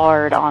down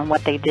hard on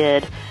what they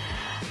did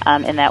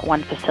in that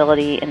one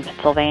facility in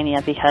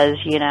Pennsylvania, because,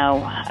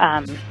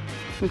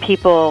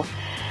 people,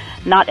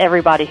 not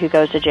everybody who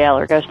goes to jail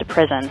or goes to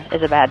prison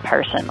is a bad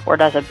person or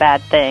does a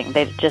bad thing.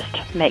 They just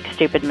make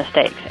stupid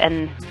mistakes.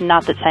 And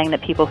not that saying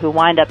that people who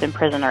wind up in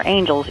prison are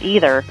angels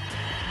either,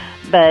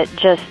 but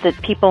just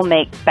that people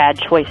make bad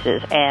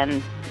choices.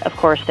 And, of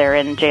course, they're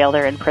in jail,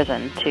 they're in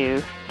prison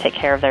to take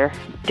care of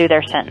do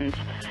their sentence,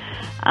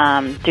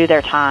 do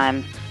their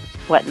time,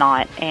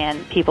 whatnot.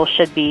 And people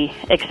should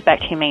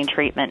expect humane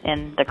treatment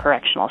in the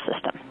correctional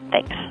system.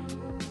 Thanks.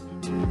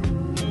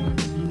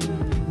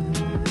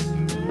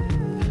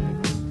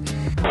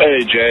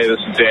 Hey Jay, this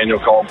is Daniel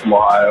calling from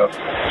Ohio.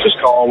 Just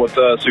calling with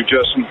a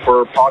suggestion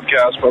for a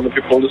podcast for other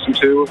people to listen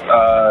to.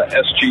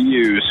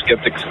 SGU,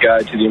 Skeptic's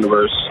Guide to the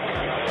Universe.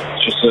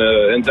 It's just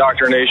an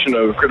indoctrination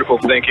of critical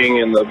thinking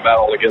in the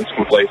battle against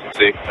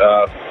complacency.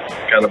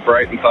 Kind of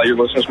bright and thought your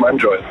listeners might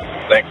enjoy it.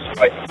 Thanks.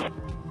 Bye.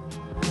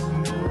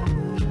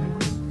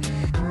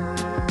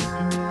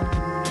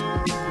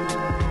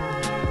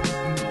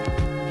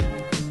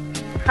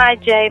 Hi,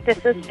 Jay.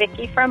 This is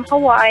Vicki from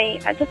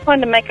Hawaii. I just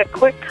wanted to make a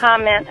quick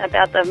comment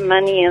about the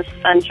money is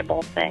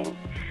fungible thing.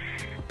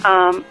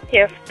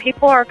 If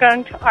people are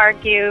going to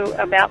argue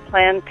about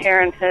Planned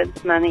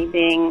Parenthood's money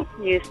being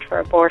used for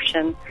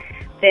abortion,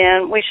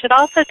 then we should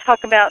also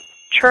talk about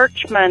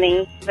church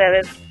money that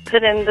is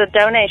put in the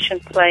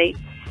donation plate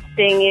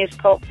being used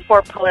for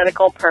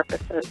political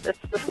purposes. It's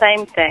the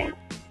same thing.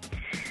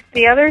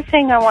 The other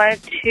thing I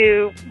wanted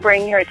to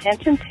bring your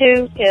attention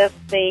to is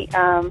the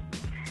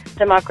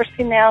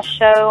Democracy Now!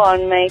 Show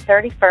on May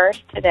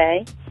 31st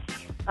today,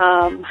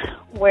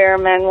 where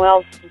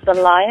Manuel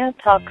Zelaya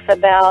talks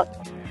about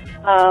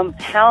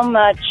how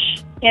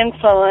much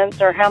influence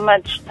or how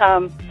much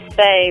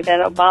say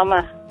that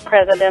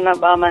President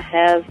Obama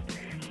has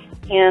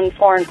in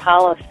foreign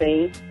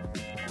policy,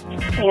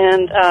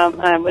 and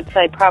I would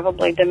say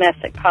probably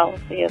domestic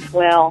policy as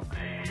well.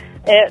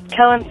 It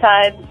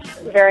coincides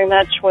very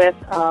much with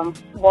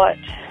what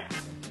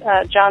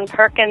John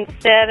Perkins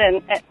said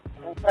in the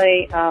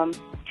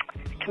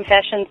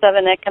Confessions of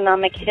an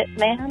Economic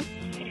Hitman,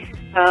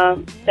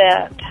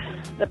 that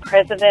the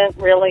president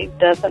really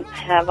doesn't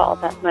have all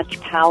that much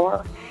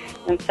power.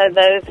 And so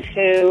those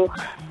who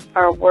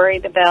are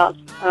worried about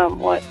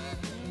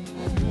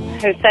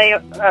who say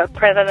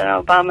President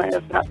Obama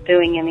is not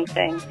doing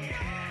anything,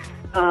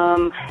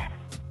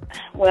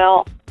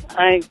 well,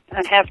 I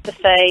have to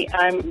say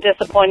I'm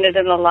disappointed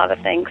in a lot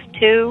of things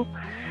too,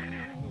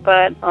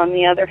 but on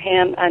the other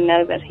hand, I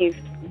know that he's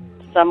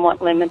somewhat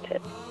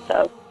limited.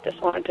 So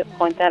just wanted to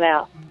point that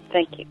out.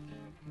 Thank you.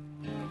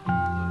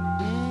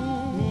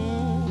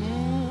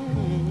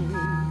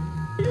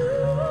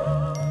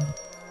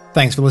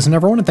 Thanks for listening,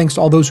 everyone, and thanks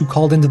to all those who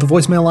called into the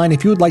voicemail line.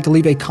 If you would like to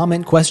leave a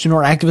comment, question,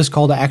 or activist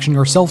call to action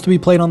yourself to be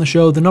played on the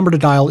show, the number to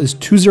dial is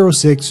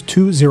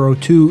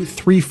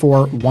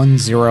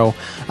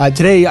 206-202-3410.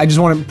 Today, I just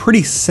want to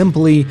pretty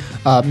simply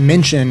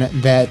mention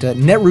that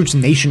Netroots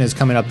Nation is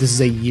coming up. This is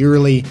a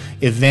yearly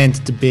event.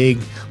 It's a big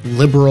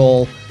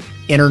liberal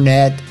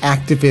internet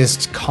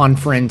activist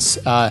conference.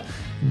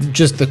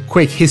 Just the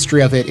quick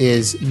history of it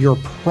is you're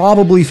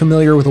probably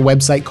familiar with a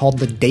website called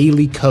The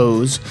Daily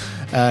Kos.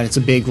 It's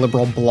a big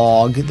liberal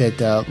blog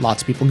that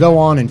lots of people go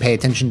on and pay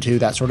attention to,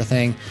 that sort of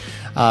thing.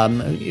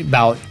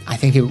 About, I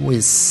think it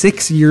was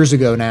 6 years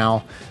ago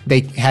now, they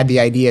had the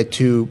idea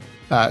to,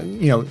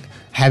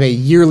 have a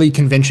yearly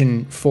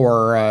convention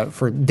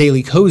for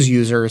Daily Kos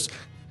users,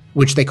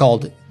 which they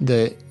called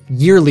the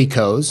Yearly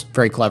Kos.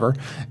 Very clever.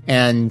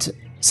 And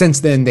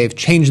since then, they've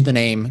changed the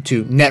name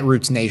to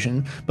Netroots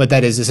Nation, but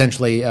that is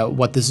essentially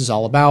what this is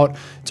all about.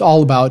 It's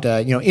all about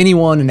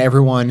anyone and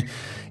everyone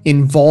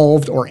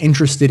involved or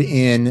interested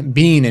in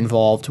being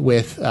involved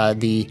with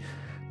the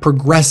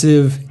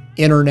progressive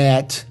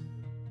internet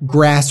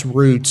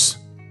grassroots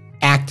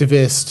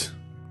activist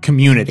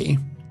community.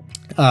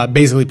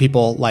 Basically,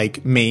 people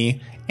like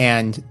me,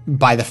 and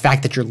by the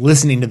fact that you're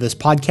listening to this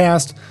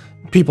podcast,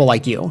 people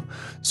like you.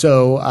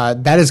 So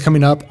that is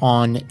coming up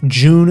on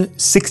June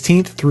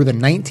 16th through the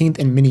 19th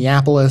in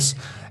Minneapolis.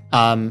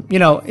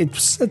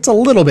 It's a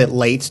little bit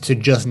late to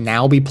just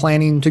now be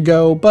planning to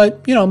go,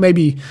 but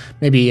maybe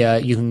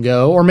you can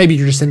go, or maybe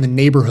you're just in the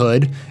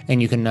neighborhood and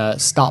you can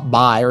stop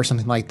by or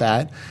something like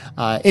that.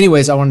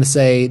 Anyways, I wanted to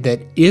say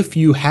that if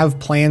you have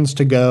plans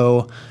to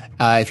go,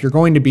 if you're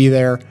going to be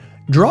there,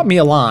 drop me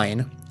a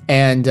line,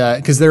 and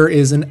because there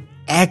is an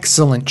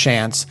excellent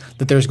chance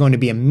that there's going to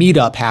be a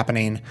meetup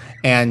happening,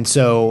 and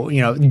so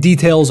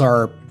details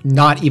are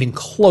not even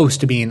close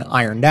to being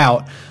ironed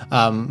out.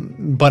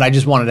 But I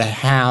just wanted to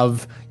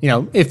have,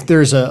 if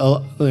there's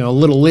a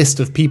little list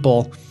of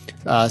people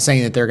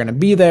saying that they're going to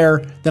be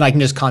there, then I can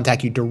just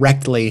contact you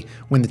directly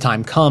when the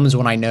time comes,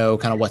 when I know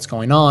kind of what's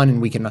going on,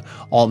 and we can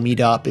all meet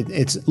up.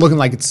 It's looking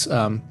like it's,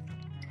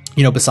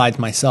 besides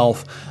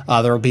myself,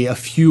 there will be a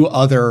few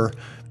other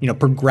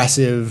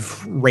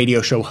progressive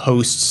radio show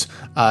hosts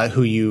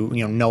who you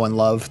know and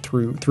love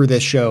through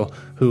this show,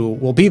 who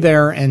will be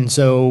there. And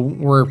so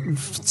we're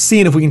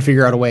seeing if we can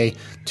figure out a way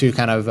to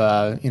kind of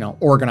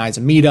organize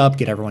a meetup,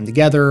 get everyone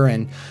together,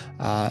 and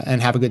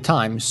have a good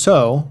time.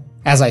 So,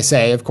 as I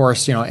say, of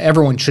course,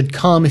 everyone should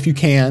come if you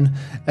can.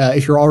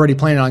 If you're already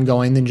planning on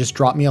going, then just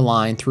drop me a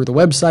line through the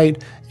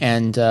website,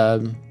 and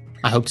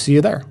I hope to see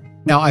you there.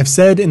 Now, I've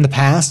said in the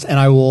past, and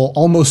I will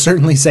almost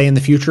certainly say in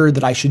the future,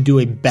 that I should do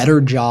a better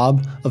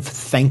job of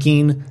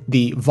thanking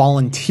the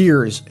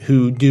volunteers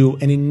who do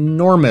an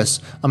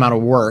enormous amount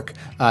of work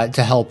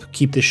to help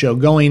keep the show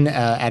going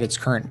at its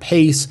current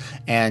pace.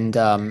 And,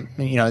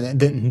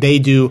 they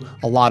do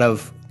a lot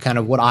of kind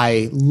of what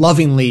I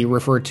lovingly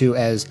refer to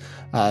as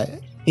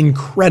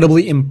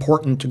incredibly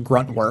important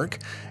grunt work.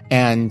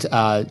 And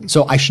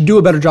so I should do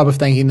a better job of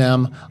thanking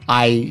them.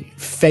 I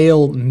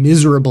fail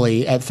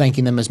miserably at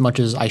thanking them as much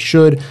as I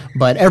should,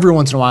 but every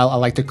once in a while I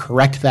like to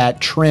correct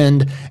that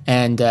trend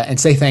and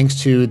say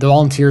thanks to the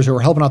volunteers who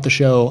are helping out the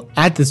show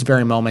at this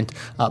very moment: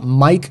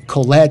 Mike,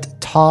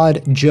 Colette,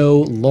 Todd,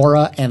 Joe,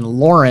 Laura, and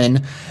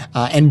Lauren,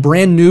 and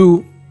brand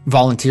new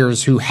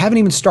volunteers who haven't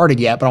even started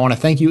yet, but I want to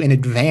thank you in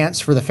advance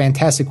for the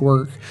fantastic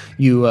work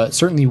you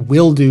certainly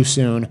will do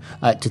soon,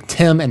 to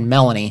Tim and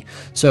Melanie.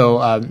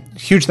 So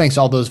huge thanks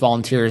to all those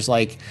volunteers.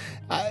 Like,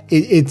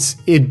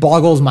 it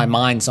boggles my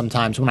mind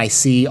sometimes when I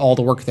see all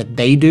the work that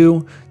they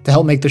do to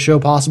help make the show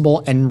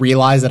possible and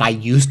realize that I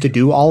used to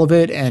do all of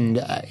it, and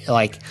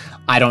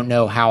I don't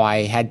know how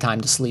I had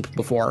time to sleep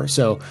before.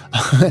 So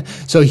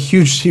so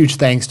huge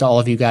thanks to all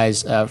of you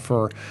guys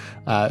for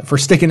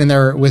sticking in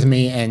there with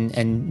me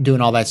and doing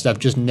all that stuff.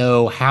 Just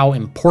know how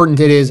important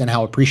it is and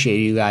how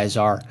appreciated you guys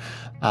are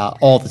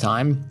all the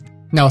time.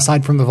 Now,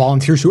 aside from the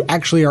volunteers who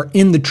actually are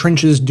in the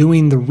trenches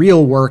doing the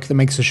real work that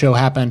makes the show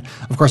happen,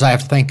 of course, I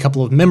have to thank a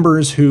couple of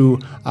members who,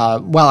 I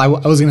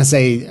was going to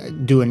say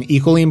do an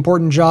equally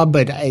important job,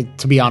 but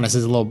to be honest,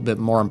 is a little bit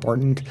more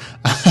important,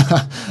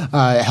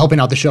 helping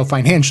out the show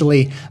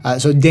financially.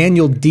 So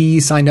Daniel D.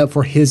 signed up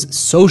for his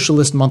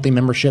Socialist monthly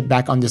membership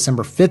back on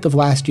December 5th of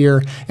last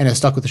year and has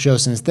stuck with the show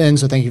since then.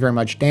 So thank you very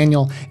much,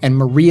 Daniel. And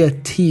Maria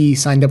T.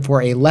 signed up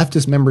for a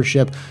leftist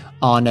membership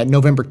on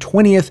November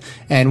 20th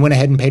and went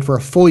ahead and paid for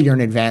a full year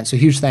in advance. So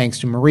huge thanks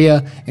to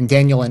Maria and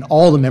Daniel and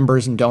all the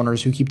members and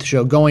donors who keep the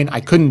show going.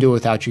 I couldn't do it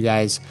without you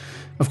guys.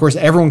 Of course,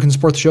 everyone can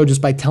support the show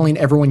just by telling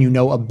everyone you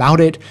know about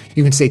it.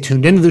 You can stay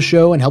tuned into the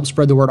show and help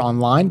spread the word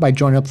online by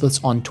joining up with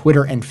us on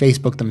Twitter and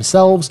Facebook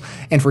themselves.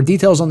 And for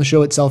details on the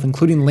show itself,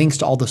 including links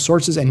to all the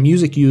sources and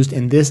music used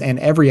in this and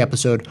every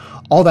episode,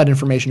 all that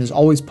information is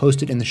always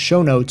posted in the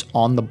show notes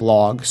on the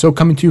blog. So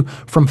coming to you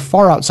from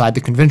far outside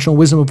the conventional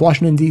wisdom of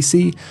Washington,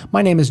 D.C.,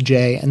 my name is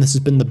Jay, and this has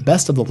been the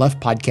Best of the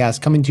Left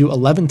podcast, coming to you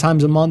 11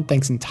 times a month,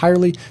 thanks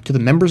entirely to the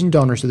members and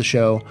donors of the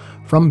show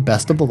from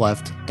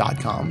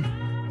bestoftheleft.com.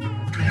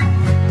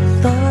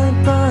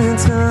 Bye-bye.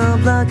 answer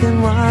black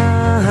and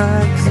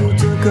white, 'cause you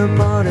took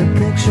apart a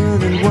picture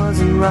that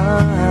wasn't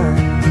right.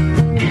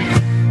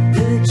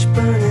 Pitch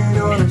burning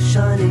on a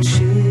shining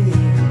sheet,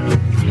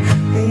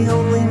 the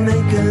only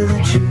maker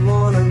that you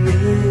wanna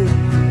meet.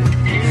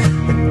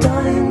 A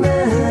dying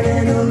man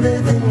in a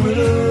living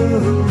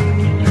room,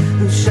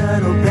 whose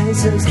shadow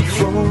paces the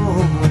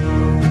floor.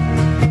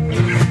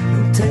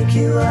 He'll take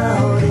you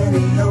out